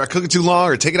pot, or I cook it too long,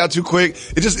 or take it out too quick.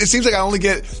 It seems like I only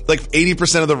get like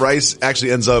 80% of the rice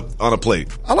actually ends up on a plate.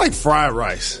 I like fried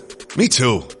rice. Me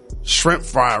too. Shrimp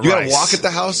fried rice. You got a wok at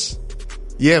the house?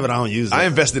 Yeah, but I don't use it. I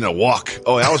invested in a wok.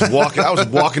 Oh, I was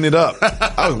walking it up.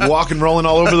 I was walking, rolling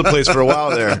all over the place for a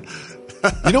while there.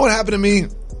 You know what happened to me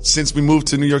since we moved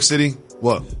to New York City?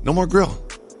 What? No more grill. Do you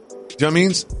know what it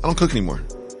means? I don't cook anymore.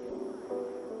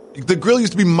 The grill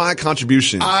used to be my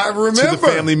contribution. I remember. To the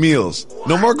family meals.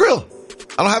 No more grill.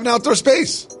 I don't have an outdoor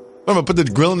space. I'm going to put the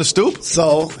grill in the stoop?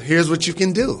 So, here's what you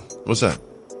can do. What's that?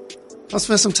 I'll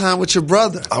spend some time with your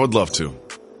brother. I would love to.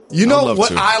 You know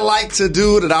what I like to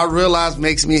do that I realize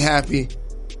makes me happy?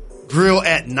 Grill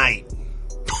at night.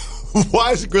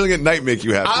 Why does grilling at night make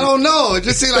you happy? I don't know. It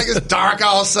just seems like it's dark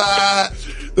outside.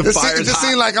 The fire's It just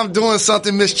seems like I'm doing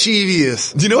something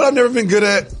mischievous. Do you know what I've never been good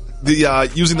at?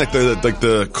 using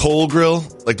the coal grill,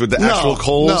 like with the actual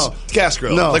coals? No. Gas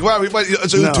grill. No. Like, why?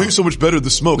 It tastes so much better, the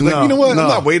smoke. Like, No. you know what? No. I'm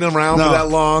not waiting around for that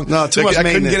long. No, too much I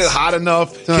couldn't maintenance. get it hot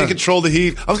enough. Can't control the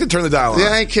heat. I was going to turn the dial on. Yeah,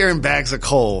 I ain't carrying bags of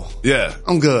coal. Yeah.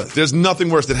 I'm good. There's nothing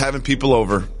worse than having people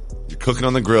over. You're cooking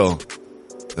on the grill.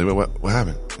 They go, what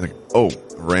happened? Like,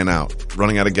 ran out.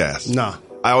 Running out of gas. No.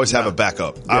 I always have a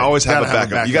backup. Yeah, I always have a gotta have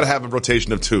a backup. You got to backup. have a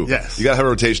rotation of 2. Yes. You got to have a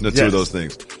rotation of 2 of Yes. those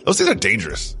things. Those things are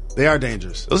dangerous. They are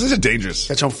dangerous. Those things are dangerous.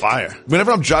 Catch on fire.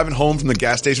 Whenever I'm driving home from the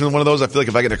gas station with one of those, I feel like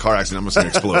if I get in a car accident, I'm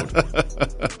just going to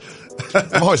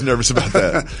explode. I'm always nervous about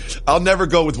that. I'll never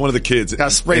go with one of the kids. Gotta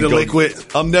spray and the liquid.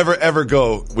 I'll never ever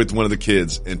go with one of the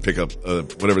kids and pick up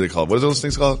whatever they call it. What are those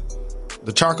things called?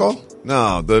 The charcoal?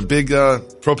 No, the big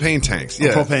propane tanks.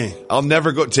 Yeah, propane. I'll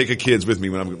never go take a kids with me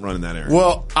when I'm running that area.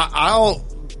 Well, I'll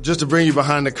just to bring you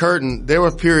behind the curtain. There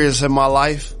were periods in my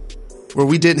life where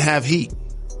we didn't have heat,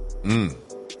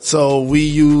 so we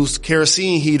used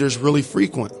kerosene heaters really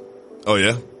frequent. Oh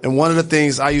yeah. And one of the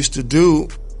things I used to do,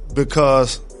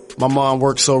 because my mom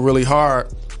worked so really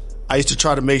hard, I used to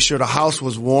try to make sure the house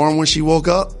was warm when she woke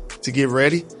up to get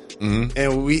ready. Mm-hmm.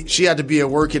 And she had to be at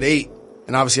work at 8,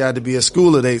 and obviously I had to be at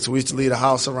school at 8, so we used to leave the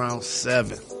house around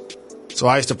 7. So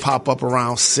I used to pop up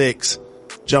around 6,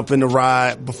 jump in the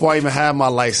ride before I even had my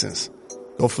license,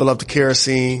 go fill up the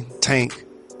kerosene tank,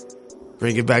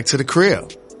 bring it back to the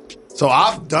crib. So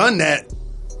I've done that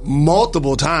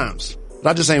multiple times, but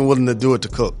I just ain't willing to do it to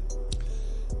cook.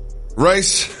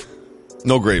 Rice,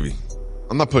 no gravy.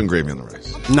 I'm not putting gravy on the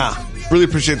rice. Nah. Really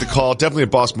appreciate the call. Definitely a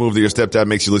boss move that your stepdad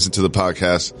makes you listen to the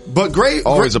podcast. But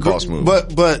Always a boss move.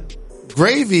 But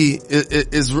gravy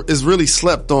is really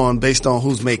slept on based on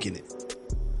who's making it.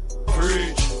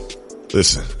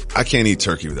 Listen, I can't eat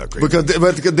turkey without gravy.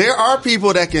 Because there are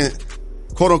people that can,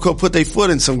 quote unquote, put their foot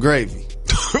in some gravy.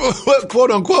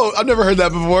 Quote unquote. I've never heard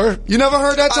that before. You never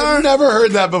heard that term? I've never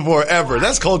heard that before, ever.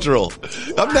 That's cultural.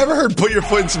 I've never heard put your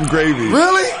foot in some gravy.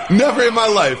 Really? Never in my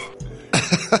life.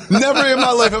 Never in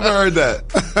my life have I heard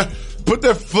that. Put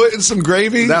their foot in some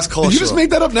gravy? That's cultural. Did you just make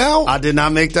that up now? I did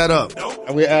not make that up.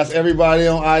 Nope. We asked everybody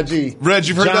on IG. Reg,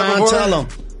 you've heard that before? John, tell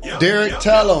him. Derek,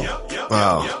 tell him.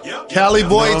 Wow. Cali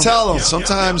Boy, tell him.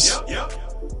 Sometimes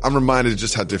I'm reminded of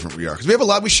just how different we are.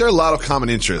 Because we share a lot of common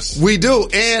interests. We do.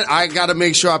 And I got to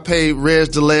make sure I pay Reg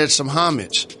DeLedge some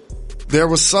homage. There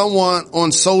was someone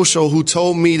on social who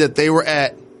told me that they were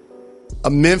at a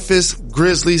Memphis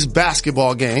Grizzlies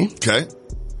basketball game. Okay.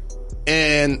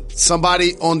 And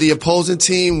somebody on the opposing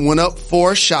team went up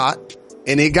for a shot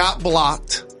and it got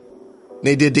blocked.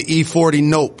 They did the E40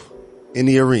 nope in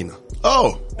the arena.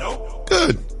 Oh. Nope.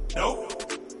 Good.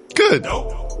 Nope. Good.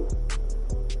 Nope.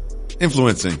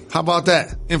 Influencing. How about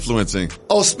that? Influencing.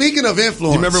 Oh, speaking of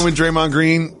influence. You remember when Draymond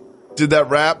Green did that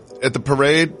rap at the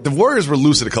parade? The Warriors were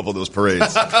loose at a couple of those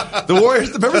parades. The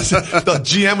Warriors, remember the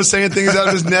GM was saying things out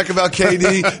of his neck about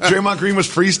KD. Draymond Green was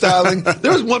freestyling.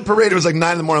 There was one parade, it was like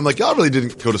 9 a.m. I'm like, y'all really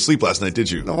didn't go to sleep last night, did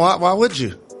you? No, why would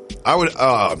you?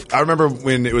 I remember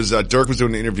when it was, Dirk was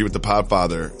doing an interview with the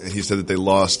Podfather and he said that they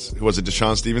lost, who was it,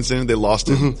 Deshaun Stevenson? They lost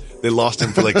him. Mm-hmm. They lost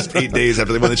him for like 8 days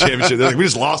after they won the championship. They're like, we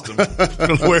just lost him. We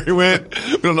don't know where he went.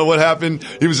 We don't know what happened.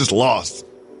 He was just lost.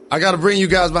 I got to bring you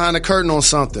guys behind the curtain on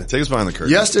something. Take us behind the curtain.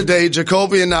 Yesterday,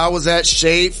 Jacoby and I was at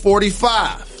Shade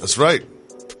 45. That's right.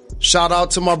 Shout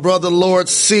out to my brother, Lord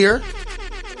Sear,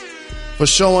 for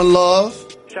showing love.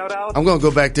 Shout out. I'm going to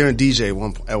go back there and DJ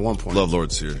at one point. Love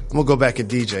Lord Sear. I'm going to go back and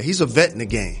DJ. He's a vet in the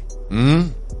game.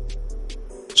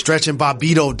 Mm-hmm. Stretching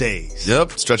Bobbito days.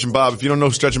 Yep. Stretch and Bob. If you don't know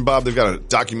Stretch and Bob, they've got a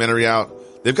documentary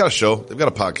out. They've got a show. They've got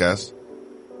a podcast.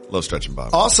 Love Stretch and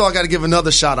Bob. Also, I got to give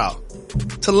another shout out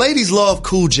to Ladies Love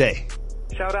Cool J.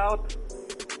 Shout out.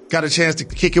 Got a chance to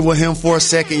kick it with him for a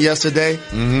second yesterday.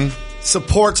 Mm-hmm.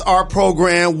 Supports our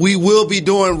program. We will be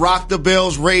doing Rock the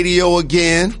Bells Radio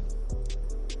again.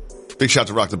 Big shout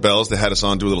to Rock the Bells. They had us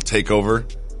on, do a little takeover.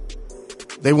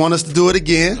 They want us to do it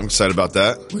again. I'm excited about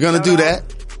that. We're going to do that.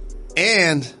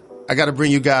 And I got to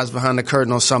bring you guys behind the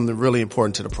curtain on something really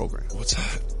important to the program. What's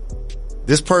that?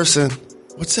 This person.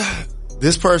 What's that?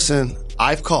 This person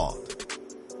I've called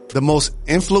the most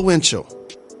influential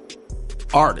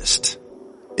artist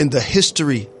in the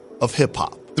history of hip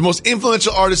hop. The most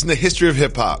influential artist in the history of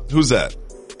hip hop. Who's that?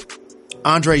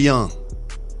 Andre Young.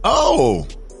 Oh.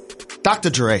 Dr.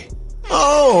 Dre.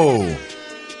 Oh.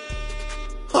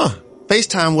 Huh.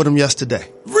 FaceTime with him yesterday.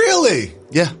 Really?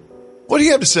 Yeah. What do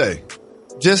you have to say?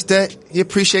 Just that he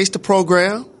appreciates the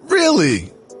program. Really?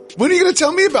 When are you going to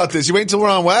tell me about this? You wait until we're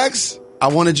on Wax? I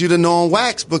wanted you to know on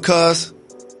Wax because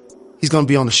he's going to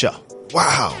be on the show.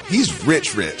 Wow. He's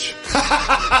rich. Like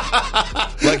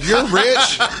you're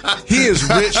rich. He is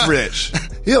rich.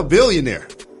 He's a billionaire.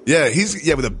 Yeah,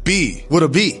 with a B. With a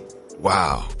B.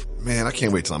 Wow. Man, I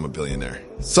can't wait till I'm a billionaire.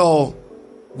 So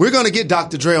we're going to get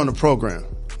Dr. Dre on the program.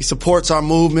 He supports our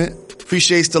movement,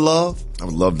 appreciates the love. I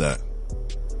would love that.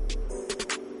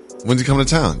 When's he coming to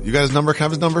town? You got his number? Can I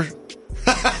have his number? Can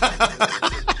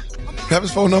I have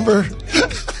his phone number? Can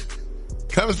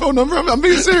I have his phone number? I'm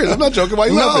being serious. I'm not joking. Why are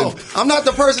you laughing? I'm not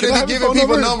the person that be giving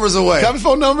people numbers away. Can I have his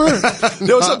phone number?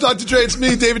 Yo, what's up, Dr. Dre? It's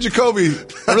me, David Jacoby.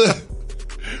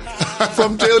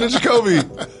 From Jalen and Jacoby.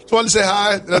 Just wanted to say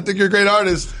hi, and I think you're a great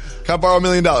artist. Can I borrow $1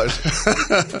 million?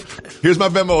 Here's my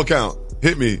Venmo account.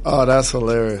 Hit me. Oh, that's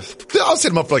hilarious. I'll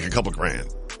set him up for like a couple grand.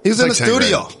 He was in the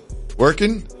studio.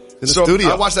 Working? In the studio.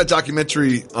 I watched that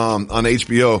documentary on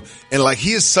HBO, and like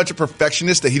he is such a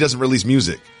perfectionist that he doesn't release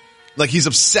music. Like he's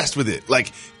obsessed with it.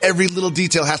 Like every little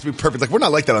detail has to be perfect. Like we're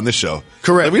not like that on this show.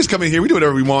 Correct. Like, we just come in here, we do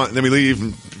whatever we want, and then we leave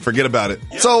and forget about it.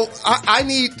 So I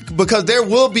need, because there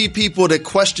will be people that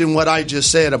question what I just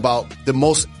said about the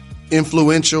most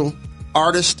influential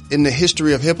artist in the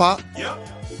history of hip hop. Yeah.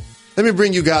 Let me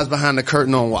bring you guys behind the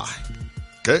curtain on why.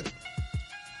 Okay.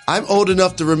 I'm old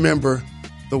enough to remember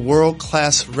the World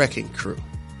Class Wrecking Crew.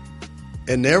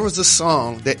 And there was a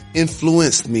song that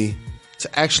influenced me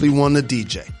to actually want to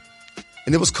DJ.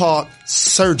 And it was called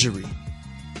Surgery.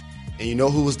 And you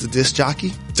know who was the disc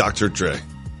jockey? Dr. Dre.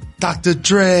 Dr.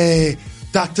 Dre.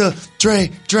 Dr.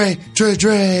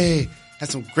 Dre. Had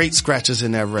some great scratches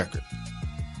in that record.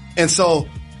 And so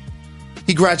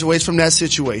he graduates from that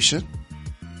situation.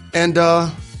 And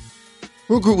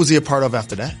what group was he a part of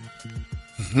after that?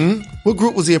 What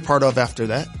group was he a part of after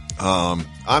that? I'm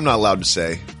not allowed to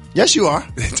say. Yes, you are.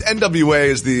 It's NWA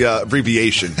is the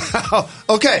abbreviation.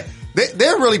 Okay.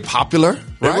 They're really popular,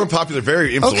 right? They were popular,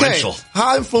 very influential. Okay.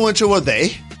 How influential were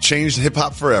they? Changed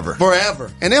hip-hop forever.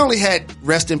 Forever. And they only had,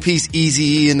 rest in peace,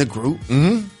 Eazy-E in the group,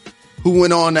 who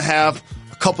went on to have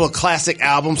a couple of classic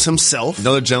albums himself.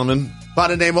 Another gentleman. By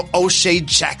the name of O'Shea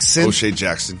Jackson. O'Shea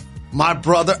Jackson. My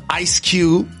brother, Ice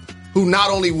Cube, who not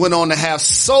only went on to have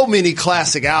so many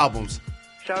classic albums,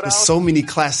 but so many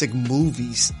classic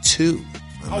movies, too.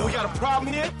 Oh, we got a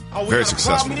problem here? Very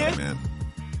successful, man.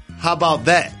 How about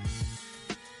that?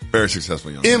 Very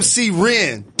successful young man. MC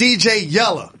Ren, DJ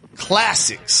Yella,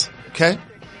 classics, okay?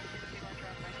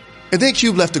 And then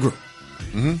Cube left the group.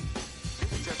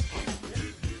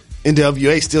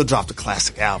 NWA still dropped a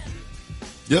classic album.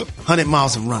 Yep. 100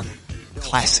 Miles and Running,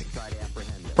 classic.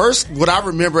 First, what I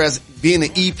remember as being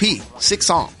an EP, 6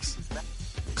 songs,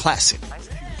 classic,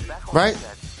 right?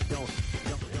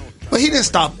 But he didn't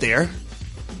stop there.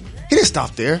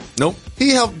 Nope.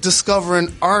 He helped discover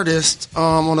an artist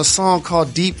on a song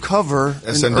called Deep Cover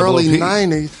in the early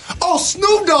 90s. Oh,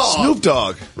 Snoop Dogg! Snoop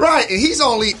Dogg. Right, and he's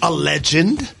only a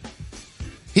legend.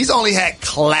 He's only had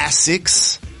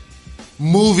classics,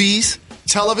 movies,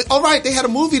 television. Oh, right, they had a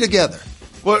movie together.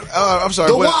 What? I'm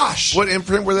sorry. The Wash. What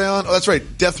imprint were they on? Oh, that's right.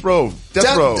 Death Row.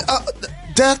 Death Row.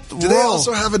 Death Row. Did they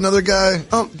also have another guy?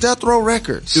 Death Row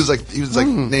Records. He was like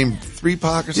named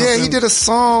 3-Pac or something? Yeah, he did a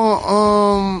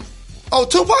song,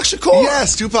 Tupac Shakur.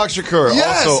 Yes, Tupac Shakur.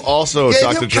 Yes. Also Gave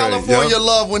Dr. him Dre. California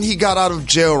Love when he got out of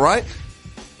jail, right?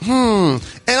 And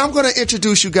I'm going to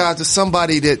introduce you guys to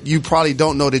somebody that you probably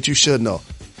don't know that you should know.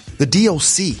 The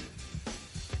DOC.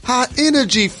 High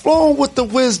energy, flowing with the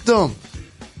wisdom.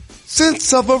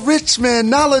 Sense of a rich man,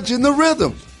 knowledge in the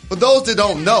rhythm. For those that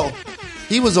don't know,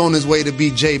 he was on his way to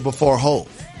be Jay before Hov.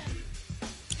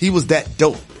 He was that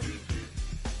dope.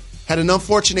 Had an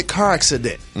unfortunate car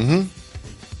accident.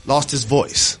 Lost his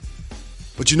voice.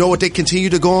 But you know what they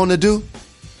continue to go on to do?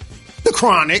 The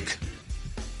Chronic.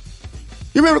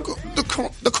 You remember the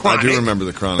Chronic? I do remember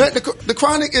the Chronic. The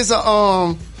Chronic is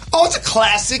it's a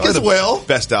classic as well.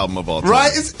 Best album of all time.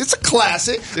 Right? It's a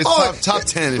classic. It's top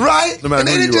 10. Right? No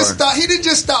matter who you are. He didn't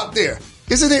just stop there.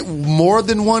 Isn't it more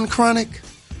than one Chronic?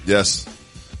 Yes.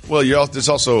 Well, there's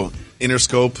also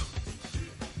Interscope.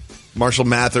 Marshall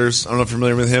Mathers. I don't know if you're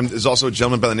familiar with him. There's also a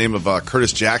gentleman by the name of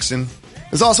Curtis Jackson.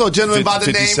 There's also a gentleman by the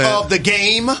 50 name Cent. of The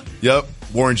Game. Yep.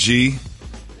 Warren G.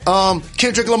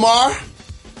 Kendrick Lamar.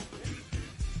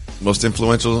 Most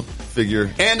influential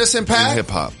figure Anderson .Paak. in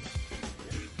hip-hop.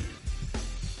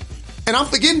 And I'm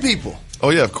forgetting people. Oh,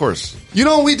 yeah, of course. You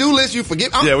know when we do lists, you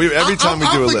forget. Every time we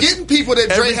do a list. I'm forgetting people that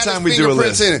Dre had his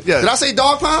fingerprints in it. Yeah. Did I say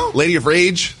Dog Pound? Lady of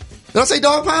Rage. Did I say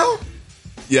Dog Pound?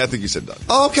 Yeah, I think you said Dog.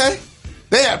 Oh, okay.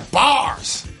 They had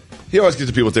bars. He always gives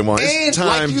the people what they want. And it's time.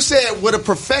 like you said,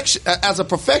 as a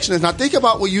perfectionist, now think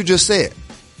about what you just said.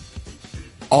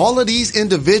 All of these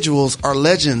individuals are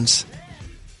legends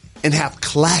and have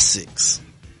classics.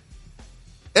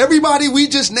 Everybody we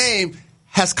just named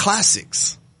has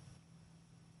classics.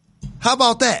 How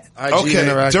about that? IG Okay,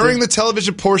 Interactive. during the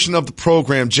television portion of the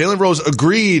program, Jalen Rose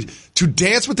agreed to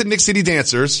dance with the Knick City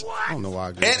Dancers I don't know why I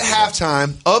agree at with that.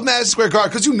 halftime of Madison Square Garden,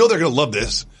 because you know they're going to love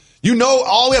this. You know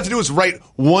all we have to do is write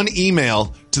one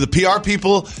email to the PR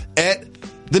people at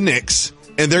the Knicks,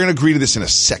 and they're going to agree to this in a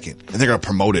second, and they're going to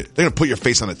promote it. They're going to put your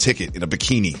face on a ticket in a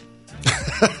bikini.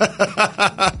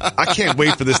 I can't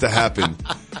wait for this to happen.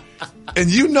 And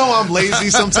you know I'm lazy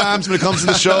sometimes when it comes to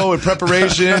the show and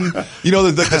preparation. You know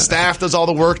the staff does all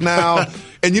the work now.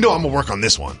 And you know I'm going to work on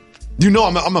this one. You know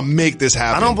I'm going to make this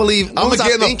happen. I don't believe. I'm going to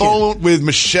get on the phone with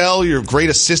Michelle, your great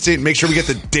assistant, and make sure we get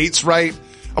the dates right.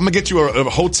 I'm going to get you a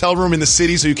hotel room in the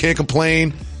city so you can't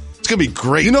complain. It's going to be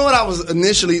great. You know what I was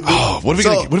initially. What are we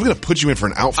going to put you in for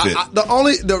an outfit?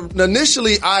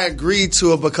 Initially I agreed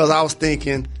to it because I was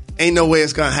thinking, ain't no way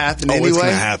it's going to happen anyway. It's going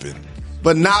to happen.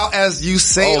 But now, as you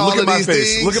say all of these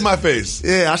things, look at my face.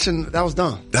 Yeah, I shouldn't. That was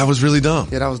dumb. That was really dumb.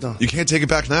 Yeah, that was dumb. You can't take it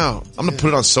back now. I'm going to put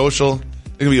it on social.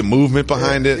 There's going to be a movement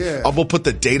behind it. Yeah. We'll put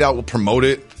the date out. We'll promote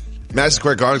it. Madison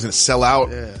Square Garden's going to sell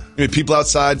out. Yeah. I mean, people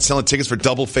outside selling tickets for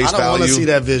double face value. I don't want to see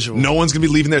that visual. No one's going to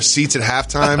be leaving their seats at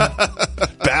halftime.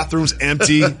 Bathrooms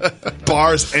empty.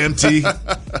 Bars empty.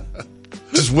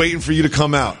 Just waiting for you to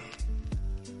come out.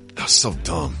 That was so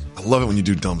dumb. I love it when you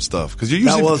do dumb stuff because you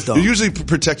usually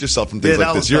protect yourself from things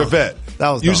like this. You're a vet. That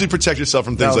was usually dumb. Protect yourself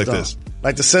from things like this.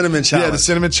 Like the cinnamon challenge. Yeah, the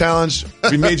cinnamon challenge.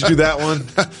 We made you do that one.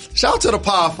 Shout out to the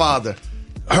Power Father.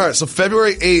 All right, so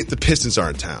February 8th, the Pistons are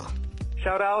in town.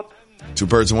 Shout out. 2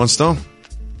 birds and 1 stone.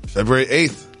 February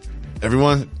 8th.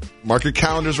 Everyone, mark your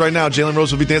calendars right now. Jalen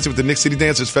Rose will be dancing with the Knick City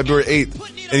Dancers February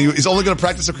 8th. And he's only going to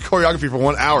practice the choreography for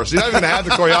 1 hour. So he's not even going to have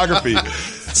the choreography.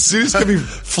 So he's going to be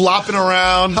flopping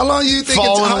around. How long do you think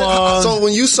so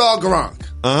when you saw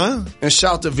Gronk, and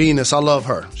shout to Venus, I love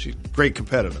her. She's a great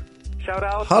competitor. Shout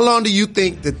out. How long do you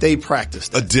think that they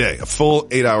practiced? A day. A full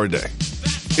 8-hour day.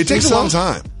 It takes a long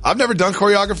time. I've never done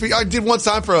choreography. I did one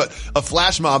time for a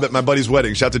flash mob at my buddy's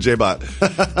wedding. Shout out to J-Bot.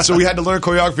 So we had to learn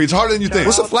choreography. It's harder than you think.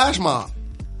 What's a flash mob?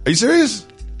 Are you serious?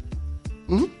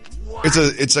 Mm-hmm.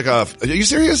 It's like a. Are you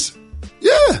serious?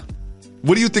 Yeah.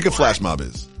 What do you think a flash mob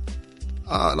is?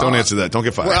 Don't answer that. Don't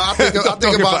get fired. Well, I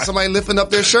think about somebody lifting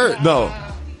up their shirt. No,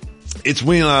 it's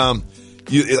when how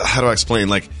do I explain?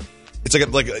 Like it's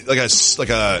like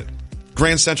a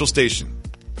Grand Central Station.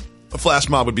 A flash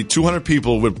mob would be 200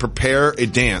 people would prepare a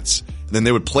dance, and then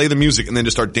they would play the music, and then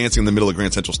just start dancing in the middle of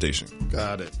Grand Central Station.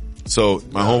 Got it. So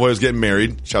my homeboy was getting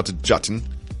married. Shout out to Jutton,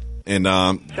 and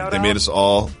they made us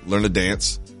all learn to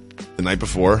dance the night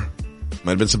before.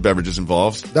 Might have been some beverages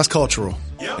involved. That's cultural.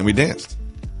 And we danced.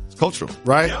 It's cultural.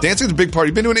 Right? Dancing's a big part.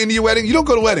 You've been to an Indian wedding? You don't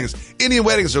go to weddings. Indian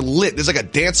weddings are lit. There's like a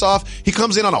dance-off. He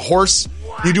comes in on a horse.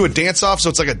 You do a dance-off. So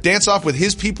it's like a dance-off with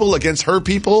his people against her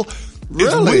people.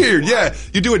 Really? It's weird. Yeah.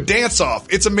 You do a dance-off.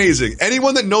 It's amazing.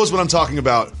 Anyone that knows what I'm talking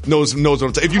about knows what I'm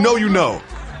talking. If you know, you know.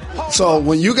 So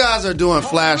when you guys are doing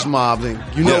flash mobbing,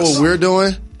 you know what we're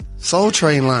doing? Soul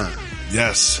Train line.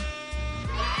 Yes.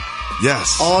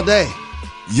 Yes. All day.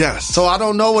 Yes. So I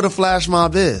don't know what a flash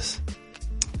mob is.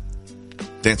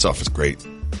 Dance off is great.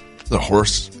 The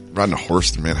horse, riding a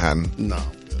horse through Manhattan. No.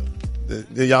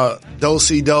 Did y'all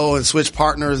do-si-do and switch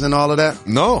partners and all of that?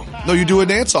 No, you do a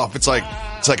dance off. It's kind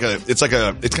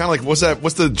of like, what's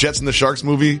the Jets and the Sharks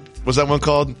movie? What's that one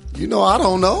called? You know, I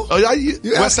don't know. Oh,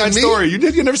 yeah, West Side Story. You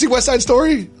never seen West Side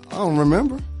Story? I don't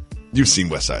remember. You've seen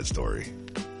West Side Story.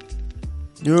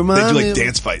 You remind me. They do of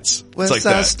dance fights. West it's like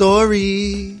Side that.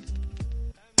 Story.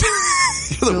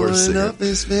 You're the worst singer. Up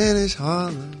in Spanish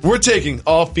Harlem. We're taking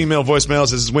all female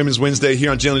voicemails. This is Women's Wednesday here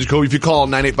on Jalen and Jacoby. If you call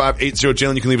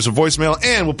 985-80-JALEN, you can leave us a voicemail,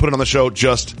 and we'll put it on the show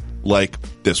just like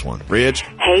this one. Ridge?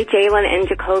 Hey, Jalen and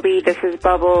Jacoby. This is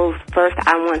Bubbles. First,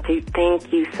 I want to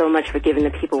thank you so much for giving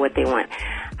the people what they want.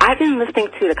 I've been listening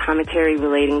to the commentary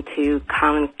relating to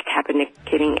Colin Kaepernick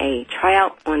getting a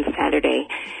tryout on Saturday,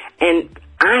 and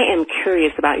I am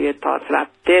curious about your thoughts about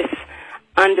this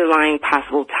underlying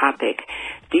possible topic.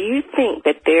 Do you think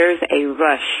that there's a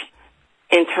rush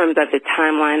in terms of the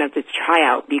timeline of the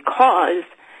tryout because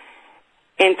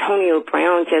Antonio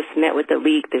Brown just met with the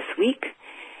league this week,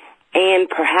 and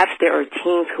perhaps there are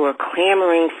teams who are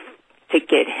clamoring to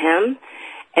get him,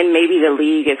 and maybe the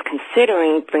league is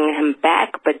considering bringing him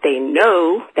back, but they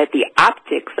know that the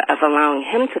optics of allowing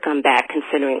him to come back,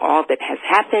 considering all that has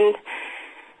happened,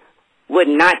 would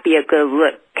not be a good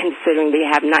look, considering they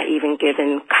have not even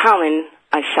given Colin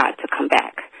a shot to come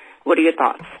back. What are your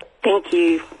thoughts? Thank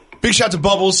you. Big shout to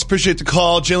Bubbles. Appreciate the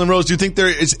call. Jalen Rose, do you think there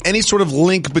is any sort of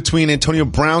link between Antonio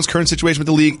Brown's current situation with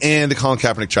the league and the Colin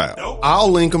Kaepernick tryout? I'll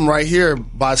link them right here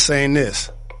by saying this.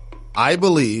 I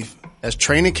believe as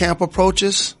training camp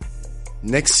approaches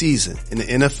next season in the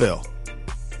NFL,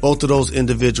 both of those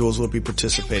individuals will be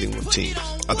participating with teams.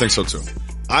 I think so too.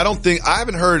 I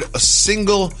haven't heard a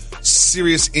single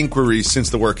serious inquiry since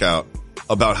the workout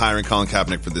about hiring Colin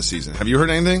Kaepernick for this season. Have you heard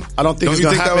anything? I don't think it's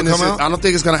going to happen. I don't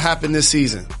think it's going to happen this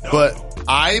season. No. But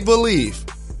I believe,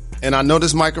 and I know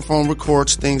this microphone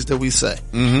records things that we say.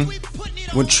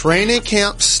 Mm-hmm. When training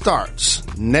camp starts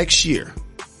next year,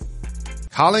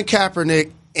 Colin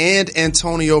Kaepernick and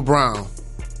Antonio Brown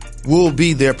will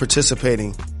be there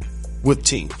participating with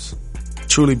teams.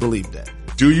 Truly believe that.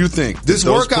 Do you think this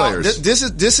workout?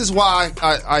 This is why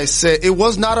I said it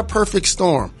was not a perfect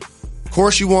storm. Of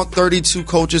course, you want 32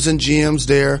 coaches and GMs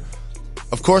there.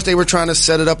 Of course, they were trying to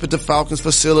set it up at the Falcons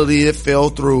facility. It fell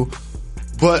through.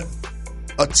 But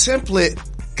a template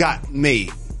got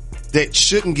made that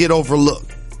shouldn't get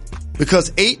overlooked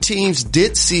because 8 teams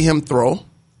did see him throw.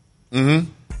 Mm-hmm.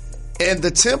 And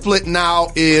the template now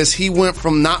is he went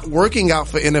from not working out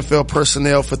for NFL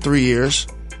personnel for 3 years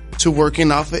to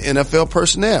working out for NFL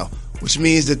personnel, which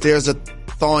means that there's a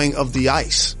thawing of the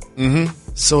ice,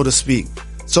 so to speak.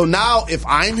 So now if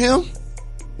I'm him,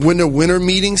 when the winter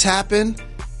meetings happen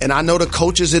and I know the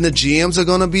coaches and the GMs are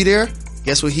going to be there,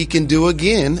 guess what he can do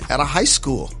again at a high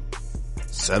school?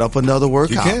 Set up another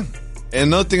workout. You can. And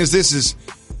another thing is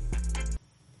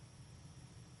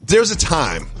there's a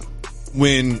time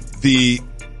when the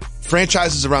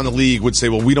franchises around the league would say,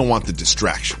 well, we don't want the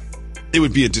distraction. It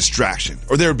would be a distraction,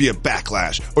 or there would be a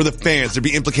backlash, or the fans, there'd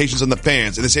be implications on the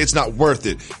fans, and they say it's not worth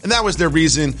it. And that was their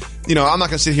reason. You know, I'm not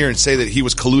going to sit here and say that he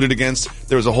was colluded against.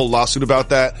 There was a whole lawsuit about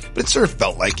that, but it sort of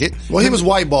felt like it. Well, he was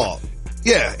whiteballed.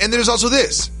 Yeah, and there's also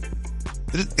this.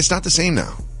 It's not the same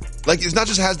now. Like, it's not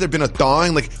just has there been a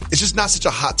thawing, like, it's just not such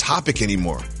a hot topic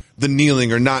anymore. The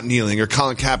kneeling or not kneeling or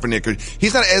Colin Kaepernick, or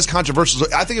he's not as controversial.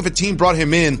 So I think if a team brought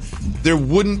him in, there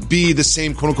wouldn't be the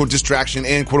same quote unquote distraction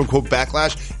and quote unquote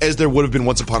backlash as there would have been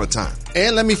once upon a time.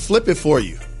 And let me flip it for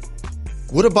you.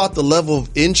 What about the level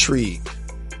of intrigue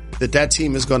that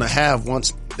team is going to have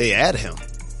once they add him?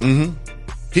 Mm-hmm.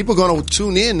 People are going to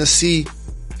tune in to see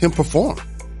him perform.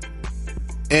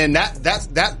 And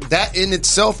that in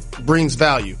itself brings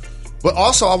value. But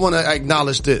also I want to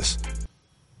acknowledge this.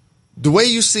 The way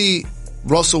you see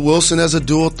Russell Wilson as a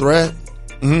dual threat,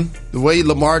 the way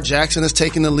Lamar Jackson is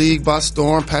taking the league by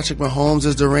storm, Patrick Mahomes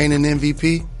is the reigning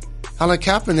MVP, Colin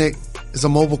Kaepernick is a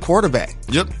mobile quarterback.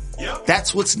 Yep.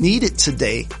 That's what's needed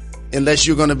today, unless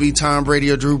you're going to be Tom Brady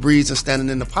or Drew Brees and standing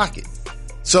in the pocket.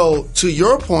 So to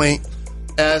your point,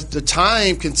 as the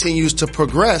time continues to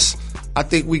progress, I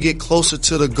think we get closer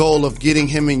to the goal of getting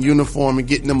him in uniform and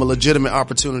getting him a legitimate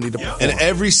opportunity to perform. And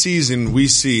every season we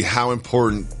see how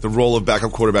important the role of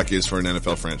backup quarterback is for an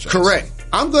NFL franchise. Correct.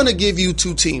 I'm going to give you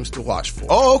 2 teams to watch for.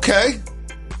 Oh, okay.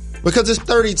 Because it's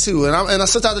 32, and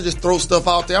sometimes I just throw stuff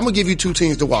out there. I'm going to give you 2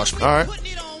 teams to watch for. All right.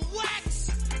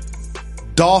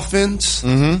 Dolphins,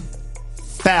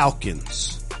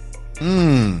 Falcons.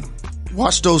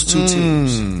 Watch those 2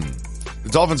 teams. The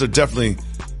Dolphins are definitely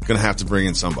going to have to bring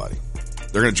in somebody.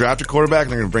 They're going to draft a quarterback,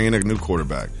 and they're going to bring in a new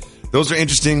quarterback. Those are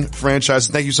interesting franchises.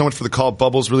 Thank you so much for the call,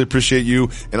 Bubbles. Really appreciate you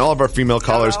and all of our female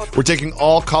callers. We're taking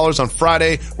all callers on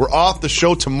Friday. We're off the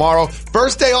show tomorrow.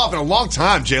 First day off in a long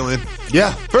time, Jalen.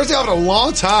 Yeah. First day off in a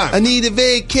long time. I need a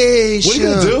vacation. What are you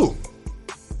going to do?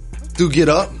 Do get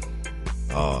up.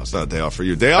 Oh, it's not a day off for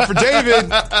you. Day off for David.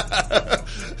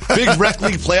 Big Rec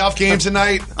League playoff game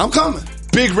tonight. I'm coming.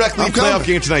 Big Rec League playoff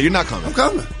game tonight. You're not coming. I'm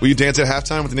coming. Will you dance at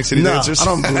halftime with the Knicks City Dancers?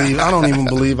 I don't even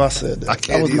believe I said that. I can't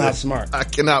That was either. not smart. I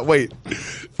cannot wait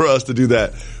for us to do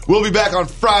that. We'll be back on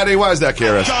Friday. Why is that,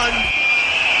 KRS?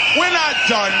 We're not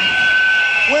done.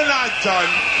 We're not done.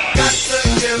 Got to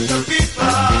give the people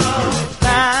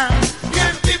time.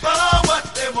 Give people what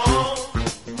they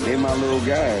want. Hey, my little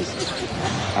guys.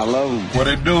 I love them. What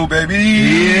it do, baby?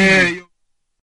 Yeah.